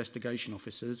fraud investigation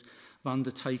officers have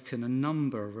undertaken a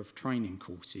number of training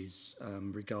courses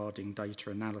regarding data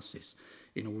analysis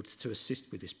in order to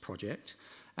assist with this project.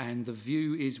 And the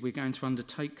view is we're going to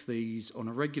undertake these on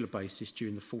a regular basis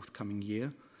during the forthcoming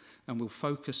year, and we'll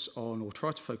focus on, or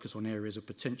try to focus on, areas of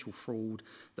potential fraud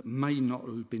that may not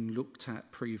have been looked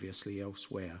at previously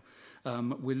elsewhere.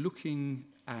 We're looking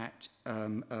at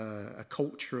a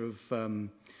culture of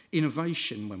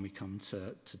innovation when we come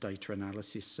to data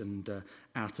analysis and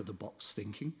out-of-the-box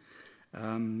thinking.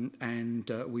 And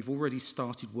we've already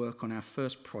started work on our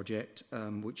first project,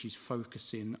 which is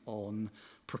focusing on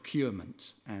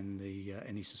procurement and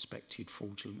any suspected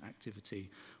fraudulent activity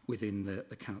within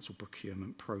the council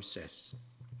procurement process.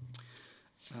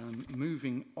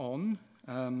 Moving on,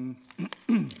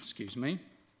 excuse me.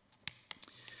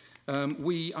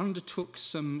 We undertook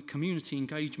some community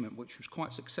engagement, which was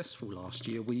quite successful last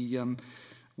year. We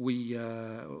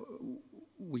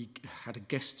had a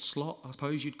guest slot, I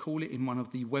suppose you'd call it, in one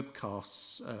of the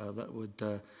webcasts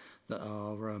that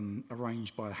are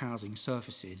arranged by Housing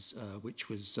Services, which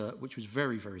was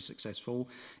very, very successful,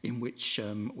 in which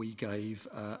we gave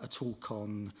a talk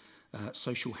on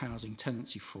social housing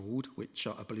tenancy fraud, which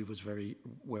I believe was very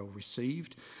well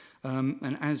received.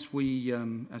 And as we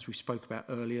spoke about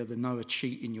earlier, the "No a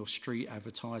Cheat in Your Street"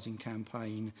 advertising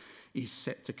campaign is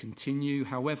set to continue.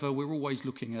 However, we're always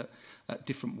looking at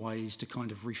different ways to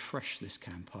kind of refresh this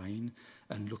campaign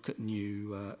and look at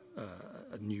new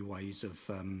ways of,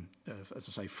 as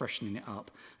I say, freshening it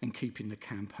up and keeping the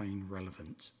campaign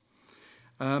relevant.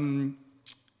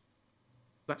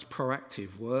 That's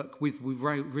proactive work. With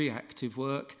reactive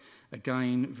work,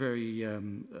 again, very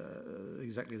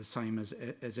exactly the same as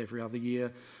every other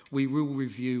year. We will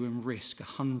review and risk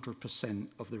 100%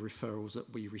 of the referrals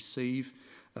that we receive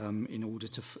in order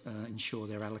to ensure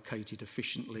they're allocated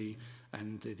efficiently,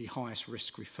 and the highest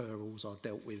risk referrals are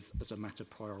dealt with as a matter of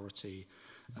priority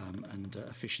and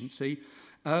efficiency.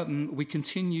 We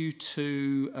continue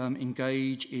to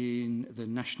engage in the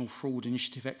National Fraud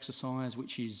Initiative exercise,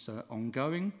 which is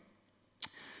ongoing.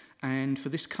 And for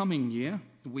this coming year,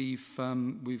 we've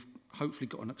hopefully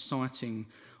got an exciting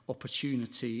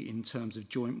opportunity in terms of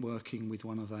joint working with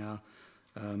one of our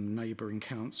neighbouring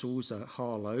councils,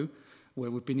 Harlow, where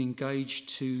we've been engaged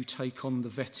to take on the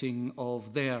vetting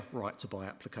of their right to buy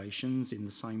applications in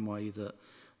the same way that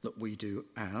we do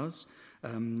ours.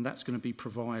 That's going to be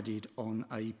provided on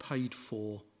a paid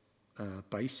for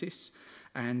basis,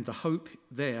 and the hope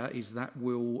there is that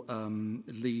will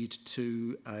lead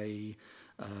to a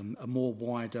more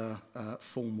wider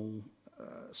formal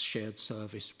shared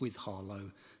service with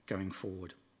Harlow going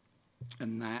forward,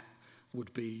 and that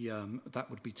would be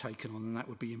taken on, and that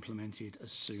would be implemented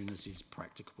as soon as is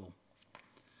practicable.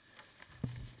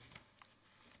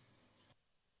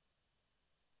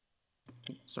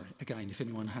 Sorry, again, if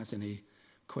anyone has any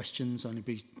questions, I'd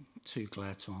be too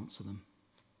glad to answer them.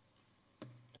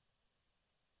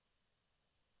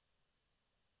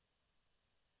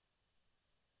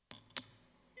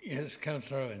 Yes,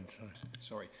 Councillor Owen,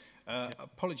 sorry.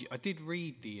 Apology, I did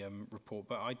read the report,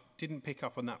 but I didn't pick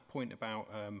up on that point about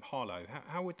Harlow.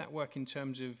 How would that work in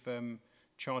terms of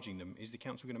charging them? Is the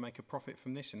council going to make a profit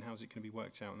from this, and how's it going to be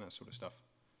worked out and that sort of stuff?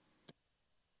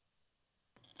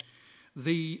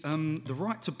 The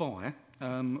right to buy,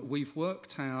 we've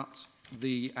worked out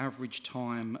the average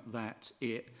time that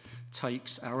it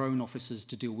takes our own officers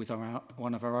to deal with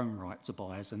one of our own right to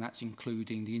buyers, and that's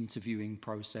including the interviewing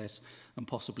process and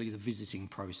possibly the visiting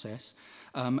process.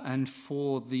 And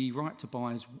for the right to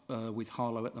buyers with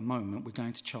Harlow at the moment, we're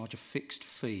going to charge a fixed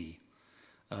fee,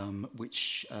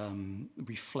 which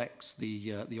reflects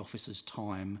the officer's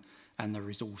time and the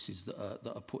resources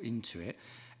that are put into it.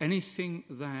 Anything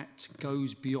that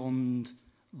goes beyond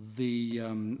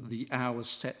the hours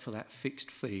set for that fixed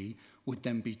fee would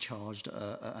then be charged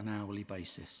at an hourly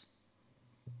basis.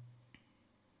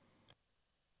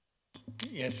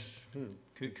 Yes.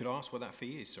 Could I ask what that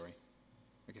fee is? Sorry,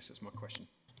 I guess that's my question.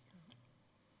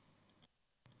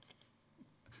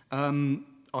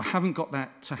 I haven't got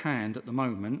that to hand at the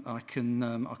moment. I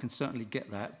can certainly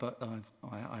get that, but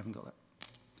I haven't got that.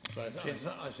 But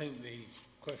I think the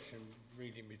question,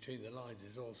 reading between the lines,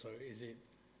 is also: is it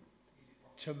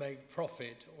to make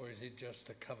profit, or is it just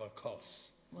to cover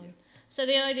costs? Well, so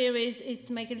the idea is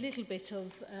to make a little bit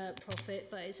of profit,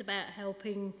 but it's about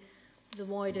helping the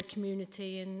wider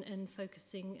community and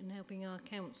focusing and helping our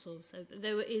council. So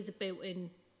there is a built-in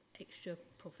extra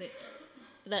profit,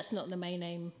 but that's not the main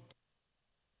aim.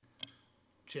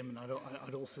 Chairman,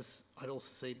 I'd also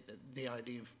say that the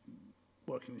idea of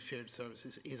working with shared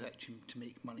services is actually to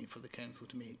make money for the council,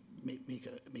 to make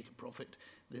a profit.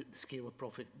 The scale of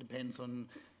profit depends on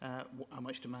how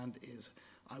much demand is.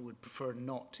 I would prefer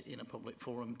not in a public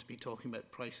forum to be talking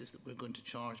about prices that we're going to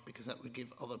charge, because that would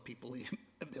give other people the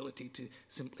ability to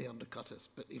simply undercut us.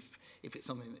 But if it's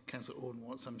something that Councillor Owen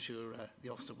wants, I'm sure the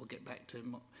officer will get back to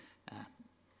him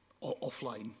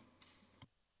offline.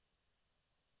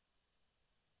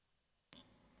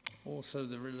 Also,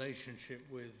 the relationship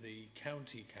with the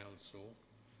county council,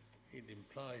 it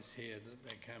implies here that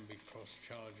there can be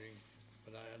cross-charging,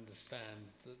 but I understand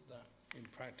that in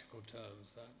practical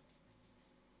terms that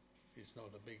is not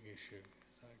a big issue.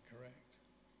 Is that correct?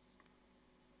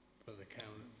 For the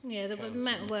county? Yeah, the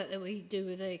amount of work that we do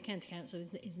with the county council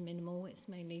is minimal. It's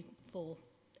mainly for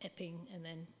Epping and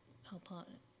then our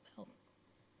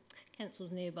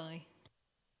councils nearby.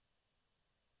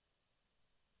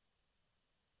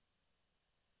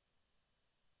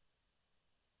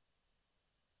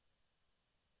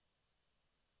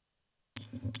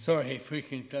 Sorry, if we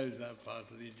can close that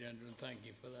part of the agenda, and thank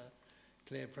you for that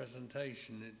clear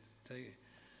presentation.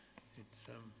 It's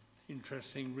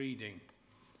interesting reading.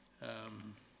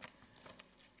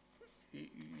 You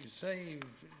say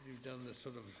you've done the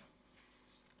sort of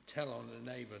tell on a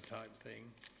neighbour type thing,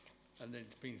 and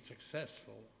it's been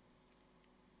successful,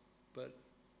 but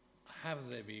have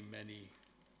there been many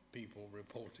people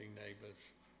reporting neighbours?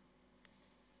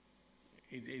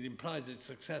 It implies it's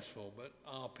successful, but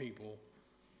are people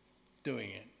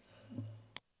doing it?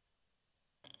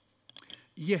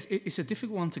 Yes, it's a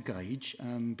difficult one to gauge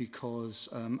because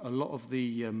a lot of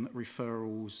the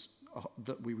referrals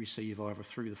that we receive either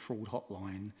through the fraud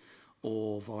hotline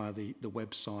or via the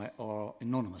website are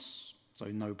anonymous. So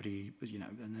nobody,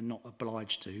 and they're not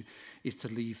obliged to, is to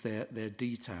leave their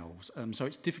details. So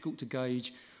it's difficult to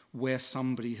gauge where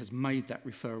somebody has made that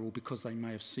referral because they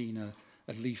may have seen a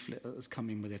leaflet that has come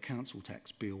in with their council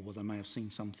tax bill, or they may have seen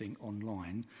something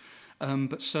online.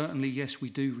 But certainly, yes, we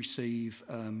do receive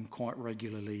quite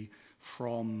regularly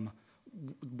from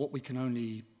what we can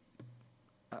only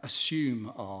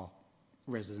assume are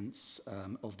residents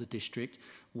of the district,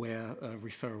 where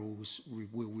referrals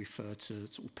will refer to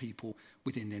sort of people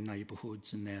within their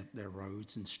neighbourhoods and their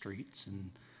roads and streets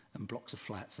and blocks of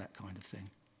flats, that kind of thing.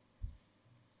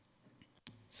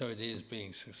 So it is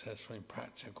being successful in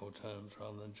practical terms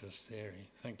rather than just theory.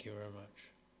 Thank you very much.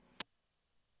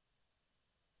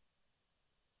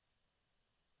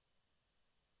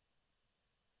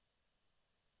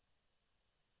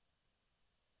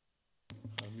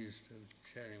 I'm used to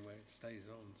sharing where it stays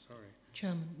on, sorry.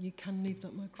 Chairman, you can leave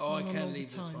that microphone Oh, I on all can the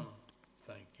leave this time. one.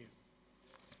 Thank you.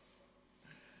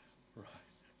 Right.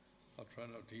 I'll try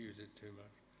not to use it too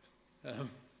much.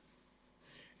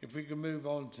 If we can move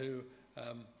on to,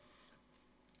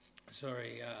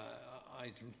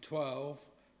 item 12,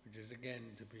 which is again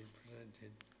to be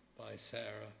presented by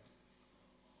Sarah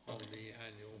on the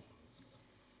annual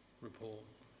report.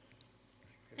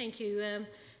 Thank you,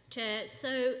 Chair.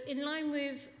 So, in line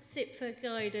with CIPFA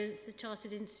guidance, the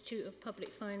Chartered Institute of Public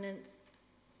Finance,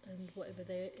 and whatever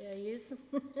they use,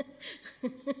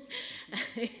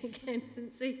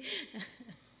 accountancy,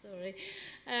 sorry.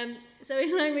 So,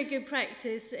 in line with good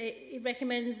practice, it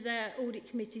recommends that audit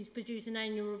committees produce an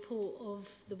annual report of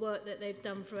the work that they've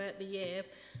done throughout the year,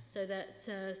 so that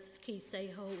key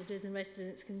stakeholders and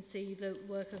residents can see the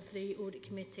work of the audit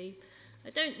committee. I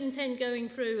don't intend going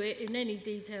through it in any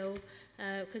detail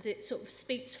because it sort of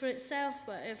speaks for itself,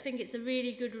 but I think it's a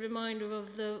really good reminder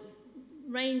of the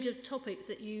range of topics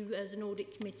that you as an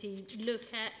audit committee look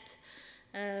at.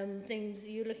 Things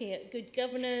you're looking at: good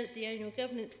governance, the annual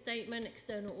governance statement,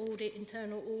 external audit,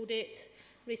 internal audit,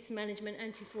 risk management,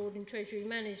 anti-fraud and treasury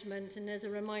management. And as a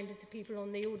reminder to people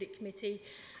on the audit committee,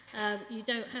 you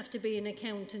don't have to be an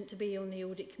accountant to be on the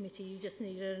audit committee, you just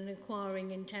need an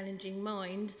inquiring and challenging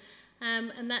mind.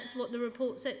 And that's what the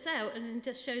report sets out, and it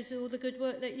just shows all the good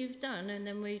work that you've done, and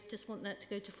then we just want that to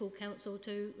go to full council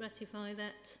to ratify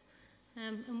that.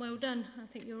 And well done. I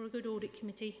think you're a good audit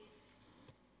committee.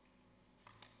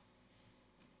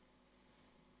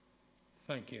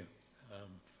 Thank you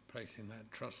for placing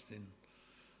that trust in,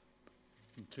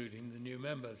 including the new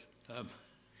members.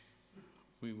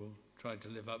 We will try to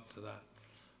live up to that.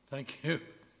 Thank you.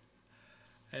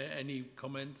 Any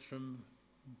comments from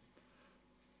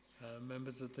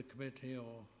members of the committee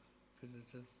or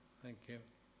visitors? Thank you.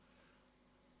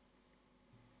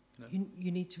 No?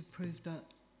 You need to approve that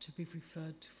to be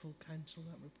referred to full council,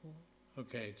 that report.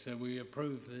 Okay, so we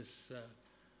approve this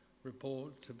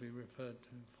report to be referred to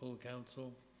full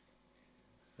council.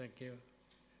 Thank you.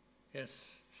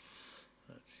 Yes,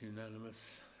 that's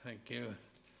unanimous. Thank you.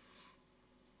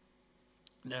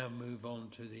 Now move on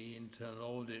to the internal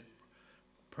audit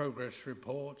progress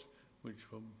report,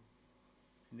 which will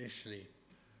initially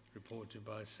reported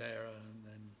by Sarah and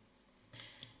then...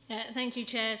 Thank you,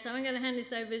 Chair. So I'm going to hand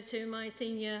this over to my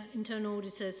senior internal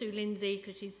auditor, Sue Lindsay,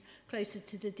 because she's closer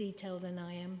to the detail than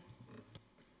I am.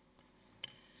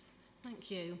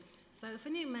 Thank you. So for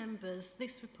new members,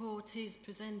 this report is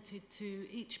presented to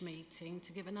each meeting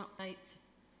to give an update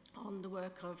on the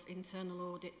work of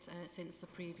internal audit since the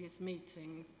previous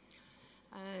meeting.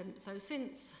 So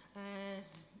since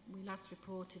we last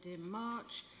reported in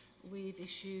March, we've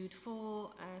issued 4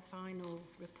 final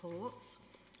reports,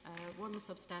 1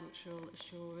 substantial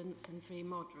assurance and 3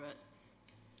 moderate.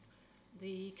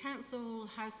 The council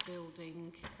house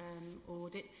building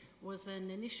audit was an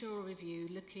initial review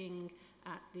looking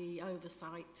at the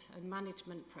oversight and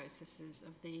management processes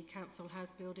of the council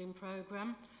house building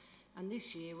programme, and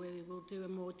this year we will do a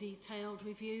more detailed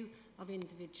review of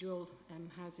individual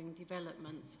housing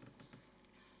developments.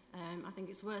 I think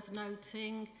it's worth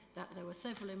noting that there were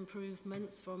several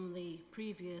improvements from the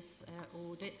previous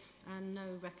audit and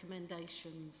no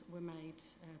recommendations were made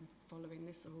following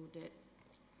this audit.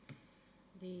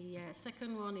 The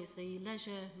second one is the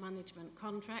leisure management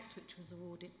contract, which was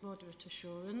awarded moderate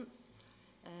assurance.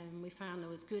 We found there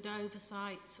was good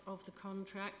oversight of the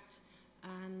contract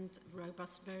and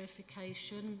robust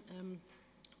verification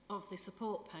of the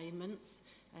support payments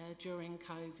during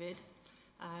COVID.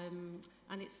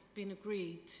 And it's been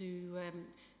agreed to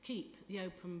keep the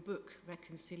open book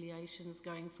reconciliations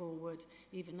going forward,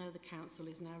 even though the council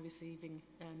is now receiving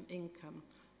income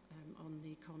on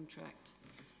the contract.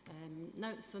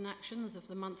 Notes and actions of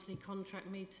the monthly contract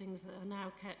meetings that are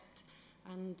now kept,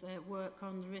 and work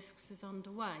on the risks is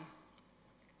underway.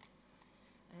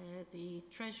 The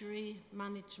Treasury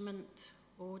Management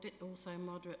Audit, also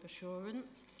moderate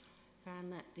assurance,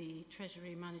 found that the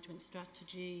Treasury Management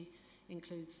Strategy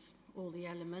includes all the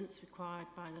elements required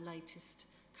by the latest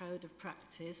Code of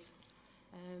Practice.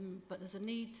 but there's a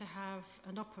need to have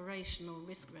an operational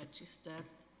risk register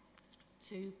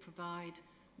to provide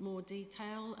more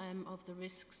detail of the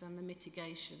risks and the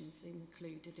mitigations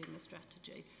included in the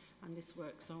strategy, and this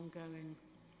work's ongoing.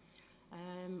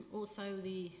 Also,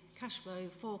 the cash flow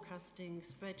forecasting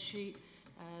spreadsheet,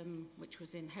 which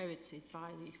was inherited by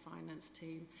the finance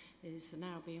team, is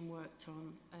now being worked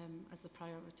on as a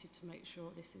priority to make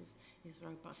sure this is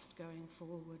robust going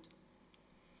forward.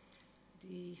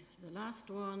 The last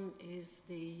one is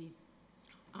the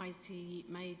IT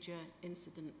Major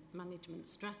Incident Management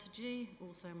Strategy,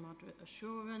 also moderate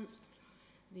assurance.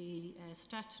 The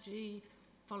strategy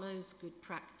follows good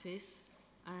practice,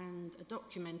 and a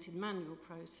documented manual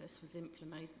process was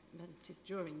implemented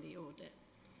during the audit.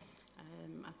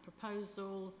 A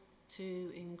proposal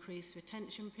to increase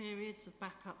retention periods of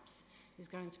backups is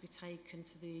going to be taken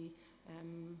to the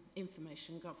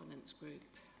information governance group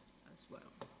as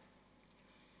well.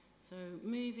 So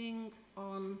moving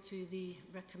on to the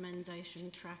recommendation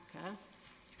tracker.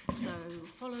 So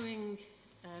following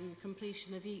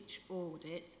completion of each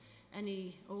audit,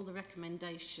 all the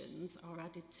recommendations are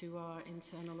added to our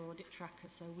internal audit tracker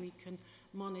so we can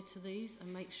monitor these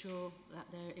and make sure that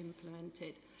they're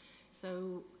implemented.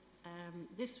 So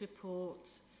this report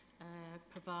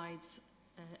provides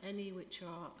any which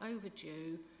are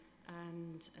overdue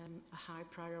and a high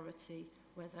priority,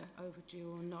 whether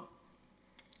overdue or not.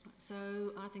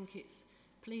 So I think it's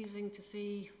pleasing to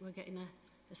see we're getting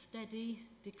a steady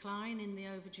decline in the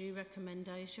overdue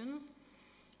recommendations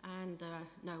and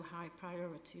no high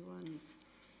priority ones.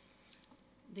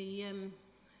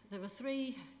 There are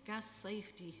 3 gas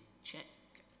safety check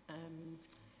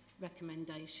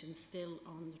recommendations still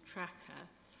on the tracker,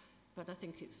 but I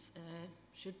think it's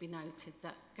should be noted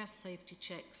that gas safety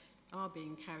checks are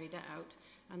being carried out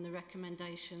and the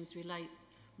recommendations relate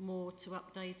more to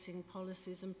updating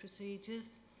policies and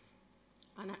procedures,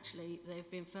 and actually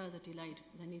they've been further delayed.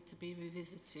 They need to be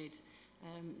revisited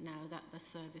now that the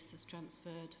service has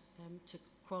transferred to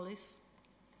Qualis.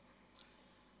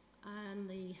 And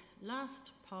the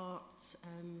last part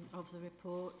of the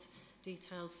report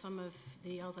details some of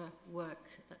the other work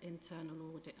that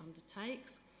internal audit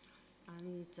undertakes,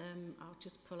 and I'll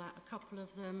just pull out a couple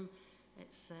of them.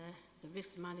 It's the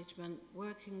risk management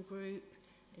working group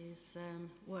is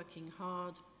working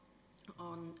hard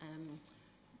on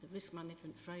the risk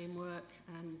management framework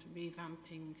and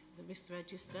revamping the risk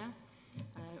register,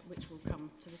 which will come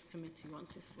to this committee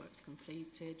once this work's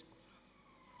completed.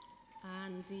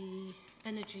 And the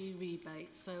energy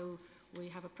rebates. So we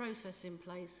have a process in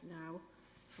place now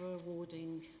for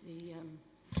awarding the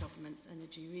government's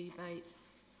energy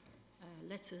rebates.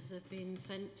 Letters have been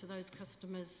sent to those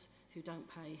customers who don't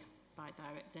pay by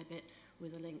direct debit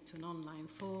with a link to an online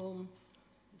form.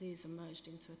 These are merged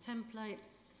into a template,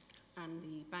 and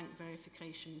the bank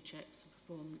verification checks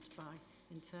are performed by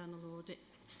internal audit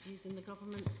using the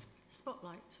government's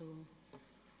Spotlight tool.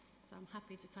 So I'm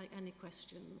happy to take any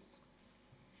questions.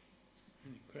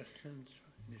 Any questions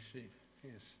initially?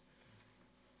 Yes.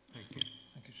 Thank you.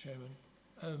 Thank you,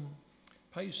 Chairman.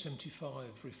 Page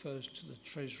 75 refers to the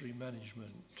Treasury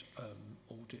Management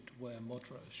audit where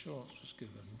moderate assurance was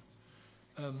given,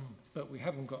 but we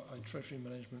haven't got a Treasury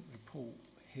Management report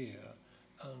here,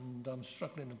 and I'm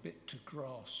struggling a bit to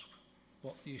grasp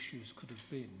what the issues could have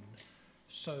been.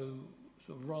 So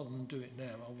rather than do it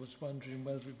now, I was wondering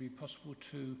whether it would be possible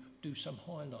to do some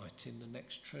highlighting the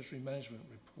next Treasury Management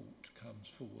report comes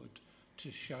forward to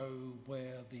show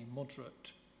where the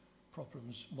moderate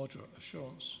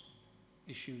assurance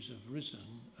issues have risen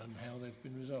and how they've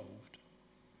been resolved.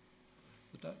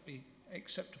 Would that be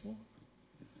acceptable?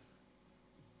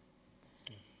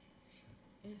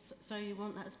 Yes, so you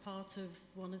want that as part of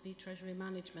one of the Treasury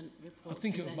Management reports? I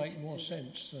think it would make more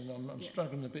sense, and I'm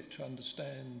struggling a bit to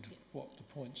understand what the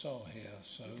points are here,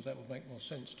 so that would make more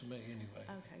sense to me anyway.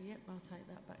 Okay, yep, I'll take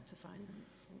that back to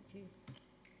finance. Thank you.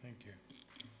 Thank you.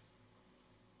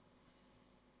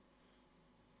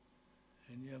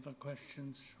 Any other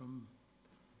questions from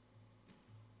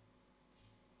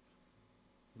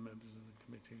the members of the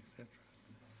committee, etc.?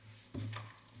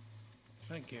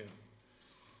 Thank you.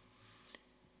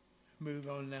 Move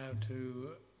on now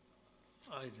to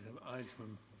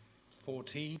item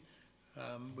 14,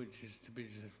 which is to be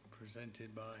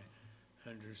presented by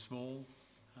Andrew Small.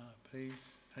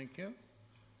 Please, thank you.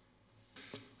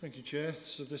 Thank you, Chair.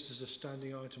 So this is a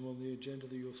standing item on the agenda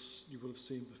that you will have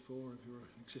seen before if you're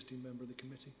an existing member of the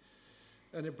committee.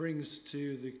 And it brings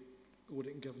to the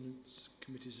Audit and Governance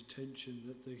Committee's attention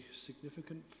that the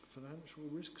significant financial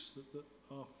risks that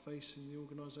are facing the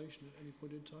organisation at any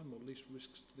point in time, or at least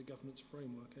risks to the governance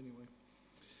framework anyway.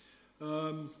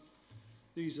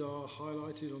 These are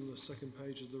highlighted on the second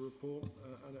page of the report,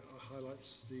 and it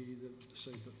highlights the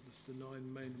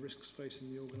 9 main risks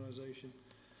facing the organisation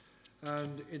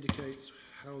and indicates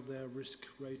how their risk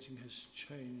rating has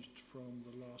changed from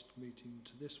the last meeting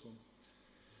to this one.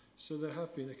 So there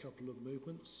have been a couple of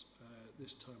movements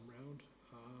this time round,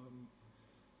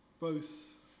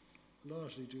 both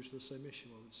largely due to the same issue,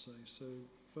 I would say. So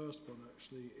the first one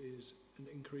actually is an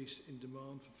increase in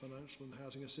demand for financial and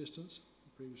housing assistance,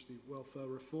 previously welfare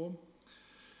reform,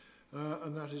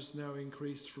 and that is now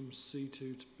increased from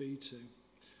C2 to B2.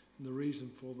 And the reason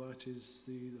for that is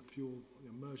the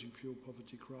emerging fuel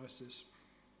poverty crisis.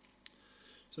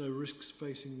 So risks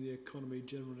facing the economy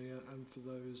generally, and for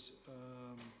those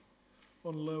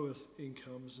on lower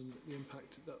incomes, and the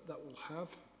impact that that will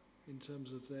have in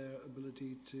terms of their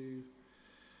ability to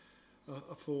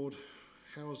afford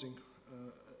housing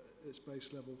at its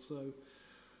base level. So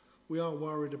we are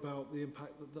worried about the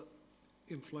impact that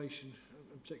inflation,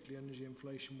 and particularly energy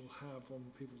inflation, will have on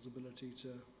people's ability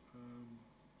to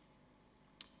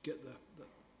get the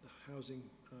housing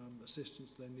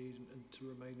assistance they need and to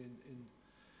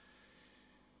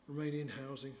remain in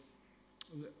housing.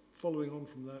 And following on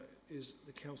from that is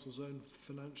the Council's own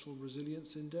Financial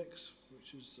Resilience Index,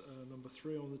 which is number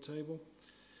 3 on the table.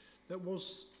 That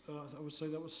was, I would say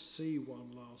that was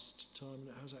C1 last time, and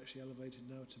it has actually elevated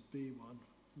now to B1.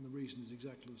 And the reason is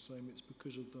exactly the same. It's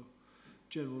because of the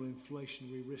general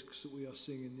inflationary risks that we are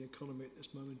seeing in the economy at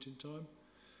this moment in time.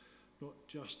 Not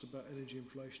just about energy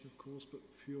inflation, of course, but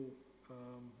fuel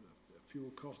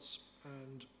costs,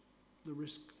 and the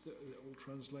risk that it will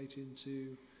translate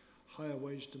into higher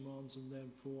wage demands and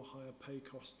therefore higher pay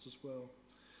costs as well.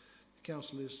 The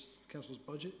council's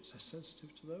budget is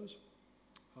sensitive to those.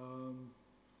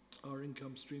 Our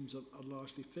income streams are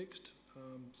largely fixed,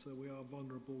 so we are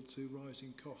vulnerable to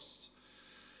rising costs.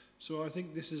 So I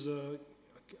think this is a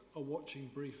watching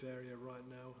brief area right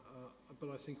now, but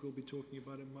I think we'll be talking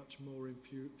about it much more in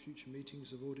future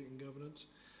meetings of audit and governance,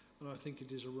 and I think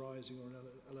it is a rising or an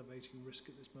elevating risk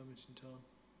at this moment in time.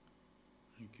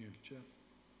 Thank you. Chair.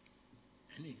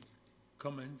 Any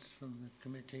comments from the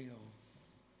committee? Or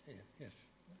yes.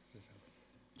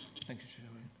 Thank you,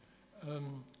 Chairman.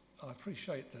 I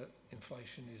appreciate that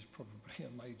inflation is probably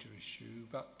a major issue,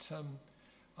 but I'm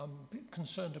a bit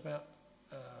concerned about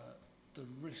the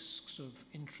risks of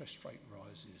interest rate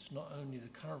rises, not only the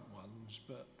current ones,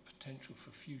 but potential for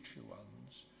future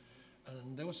ones.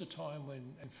 And there was a time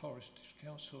when Forest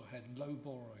Council had low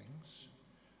borrowings,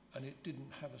 and it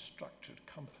didn't have a structured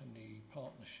company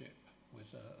partnership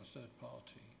with a third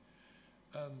party.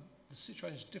 The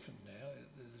situation is different now.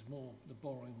 There's more, the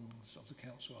borrowings of the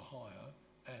council are higher,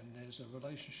 and there's a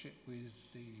relationship with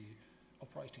the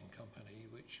operating company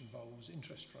which involves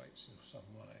interest rates in some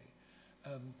way.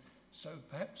 So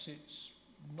perhaps it's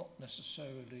not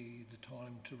necessarily the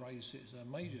time to raise it as a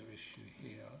major issue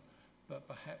here, but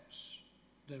perhaps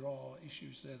there are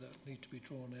issues there that need to be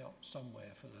drawn out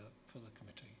somewhere for the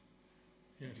committee.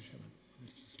 Yes,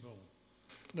 Mr. Small.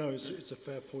 No, it's a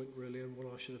fair point really, and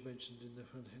what I should have mentioned in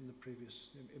the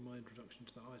previous in my introduction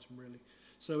to the item really.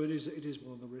 So it is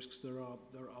one of the risks. There are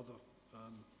other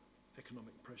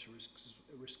economic pressure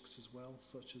risks as well,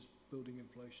 such as building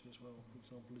inflation as well, for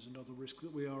example, is another risk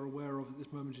that we are aware of at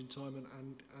this moment in time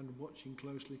and watching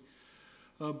closely.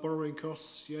 Borrowing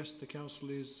costs, yes, the council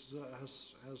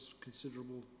has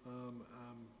considerable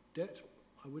debt.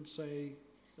 I would say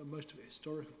most of it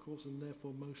historic, of course, and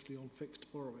therefore mostly on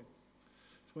fixed borrowing.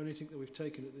 So anything that we've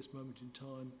taken at this moment in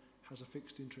time has a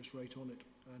fixed interest rate on it,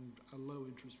 and a low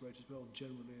interest rate as well,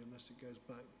 generally, unless it goes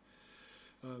back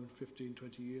 15,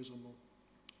 20 years or more.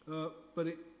 But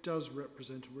it does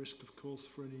represent a risk, of course,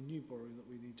 for any new borrowing that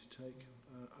we need to take.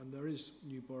 And there is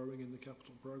new borrowing in the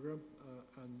capital programme,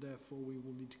 and therefore we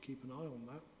will need to keep an eye on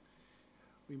that.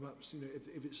 We might,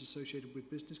 if it's associated with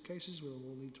business cases, we'll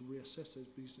need to reassess those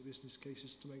business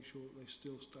cases to make sure that they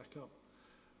still stack up.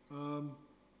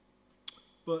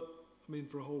 But I mean,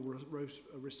 for a whole range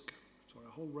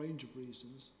of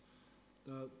reasons,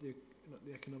 the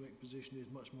economic position is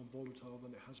much more volatile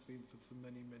than it has been for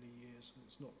many, many years.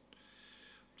 It's not,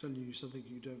 I'm telling you something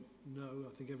you don't know.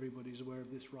 I think everybody's aware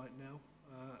of this right now.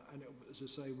 And it, as I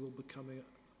say, will become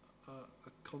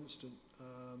a constant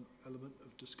element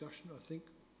of discussion, I think,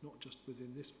 not just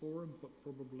within this forum, but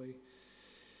probably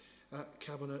at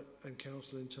Cabinet and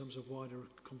Council in terms of wider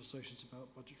conversations about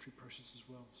budgetary pressures as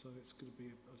well. So it's going to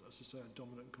be, as I say, a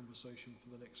dominant conversation for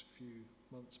the next few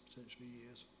months, potentially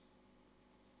years.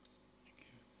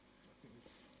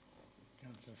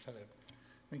 Councillor Phillip.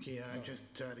 Thank you.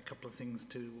 Just a couple of things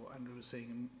to what Andrew was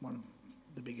saying. One of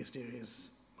the biggest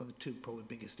areas, well, the two probably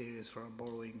biggest areas for our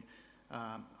borrowing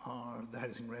are the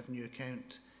housing revenue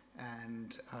account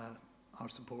and our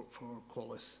support for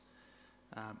Qualis.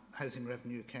 Housing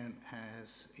revenue account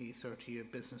has a 30-year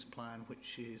business plan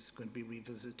which is going to be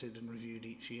revisited and reviewed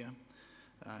each year.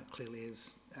 Clearly,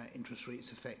 as interest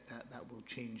rates affect that will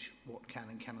change what can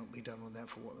and cannot be done, and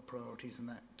therefore what the priorities in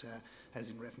that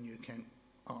housing revenue account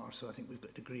are. So I think we've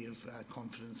got a degree of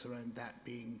confidence around that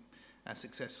being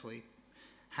successfully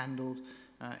handled.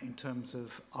 In terms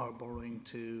of our borrowing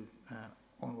to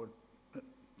onward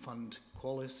fund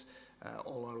Qualis,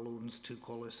 all our loans to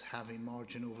Qualis have a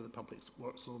margin over the Public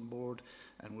Works Loan Board,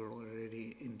 and we're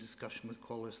already in discussion with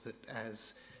Qualis that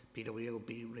as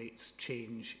PWLB rates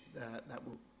change, that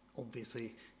will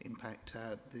obviously impact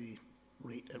the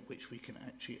rate at which we can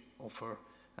actually offer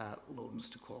loans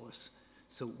to Qualis.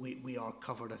 So we are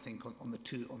covered, I think, on the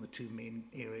two main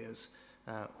areas.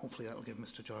 Hopefully that will give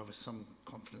Mr. Jarvis some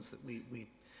confidence that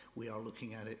we are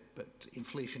looking at it. But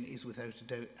inflation is without a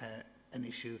doubt an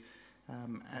issue,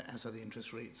 as are the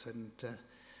interest rates. And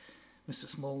Mr.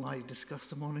 Small and I discuss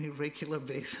them on a regular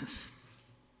basis.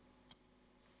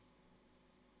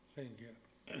 Thank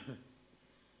you.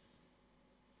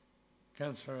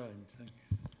 Councillor Owen, thank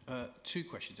you. Two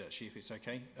questions, actually, if it's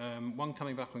okay. One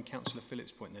coming back on Councillor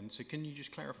Phillips' point then. So can you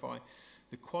just clarify,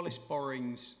 the Qualis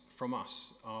borrowings from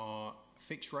us are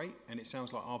fixed rate, and it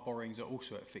sounds like our borrowings are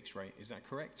also at fixed rate. Is that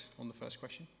correct on the first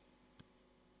question?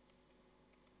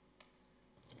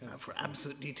 For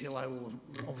absolute detail, I will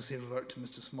obviously revert to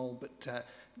Mr. Small, but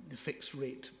the fixed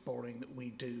rate borrowing that we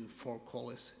do for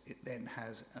Qualis, it then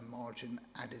has a margin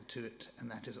added to it, and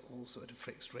that is also at a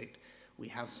fixed rate. We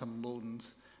have some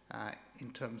loans in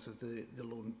terms of the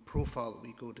loan profile that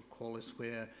we go to Qualis,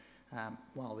 where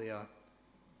while they are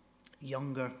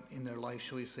younger in their life,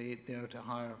 shall we say, they're at a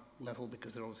higher level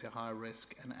because they're obviously a higher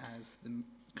risk, and as the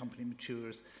company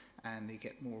matures and they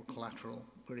get more collateral,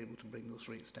 we're able to bring those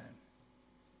rates down.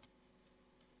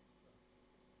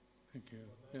 Thank you.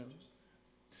 Yeah.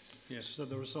 Yes. So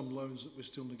there are some loans that we're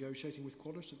still negotiating with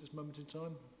Qualis at this moment in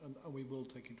time, and we will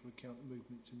take into account the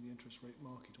movements in the interest rate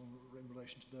market in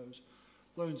relation to those.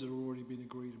 Loans that have already been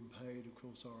agreed and paid, of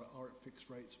course, are at fixed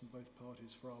rates from both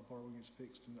parties. For our borrowing is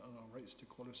fixed, and our rates to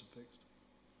Qualis are fixed.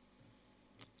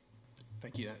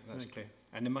 Thank you, that's clear.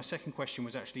 And then my second question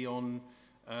was actually on,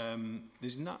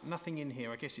 there's nothing in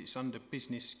here, I guess it's under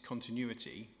business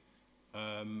continuity,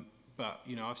 but,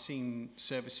 you know, I've seen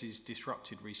services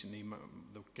disrupted recently.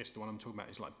 I guess the one I'm talking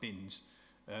about is like bins.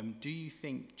 Do you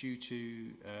think due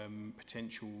to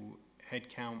potential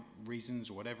headcount reasons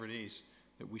or whatever it is,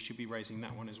 that we should be raising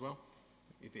that one as well,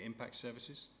 if it impacts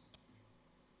services?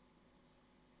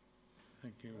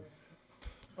 Thank you.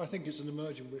 I think it's an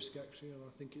emerging risk, actually, and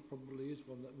I think it probably is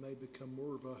one that may become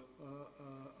more of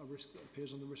a risk that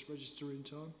appears on the risk register in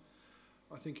time.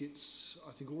 I think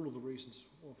all of the reasons,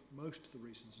 or most of the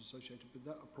reasons associated with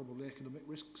that, are probably economic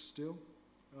risks still,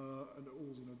 and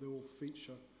all, you know, they all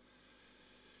feature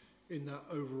in that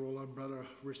overall umbrella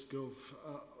risk of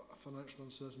financial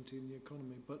uncertainty in the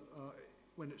economy. But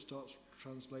when it starts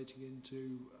translating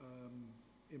into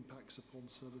impacts upon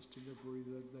service delivery,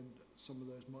 then some of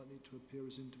those might need to appear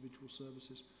as individual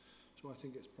services. So I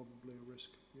think it's probably a risk,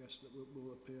 yes, that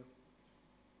will appear.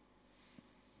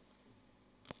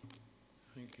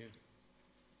 Thank you.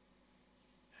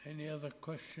 Any other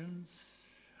questions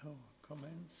or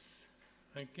comments?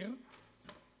 Thank you.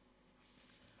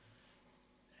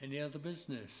 Any other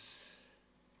business?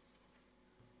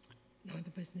 No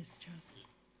other business, Chair.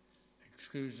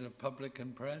 Exclusion of public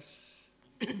and press?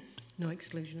 No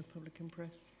exclusion of public and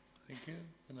press. Thank you.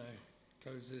 Can I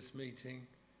close this meeting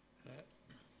at,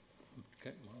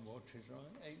 get my watches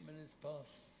right, 8 minutes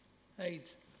past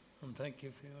 8, and thank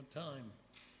you for your time.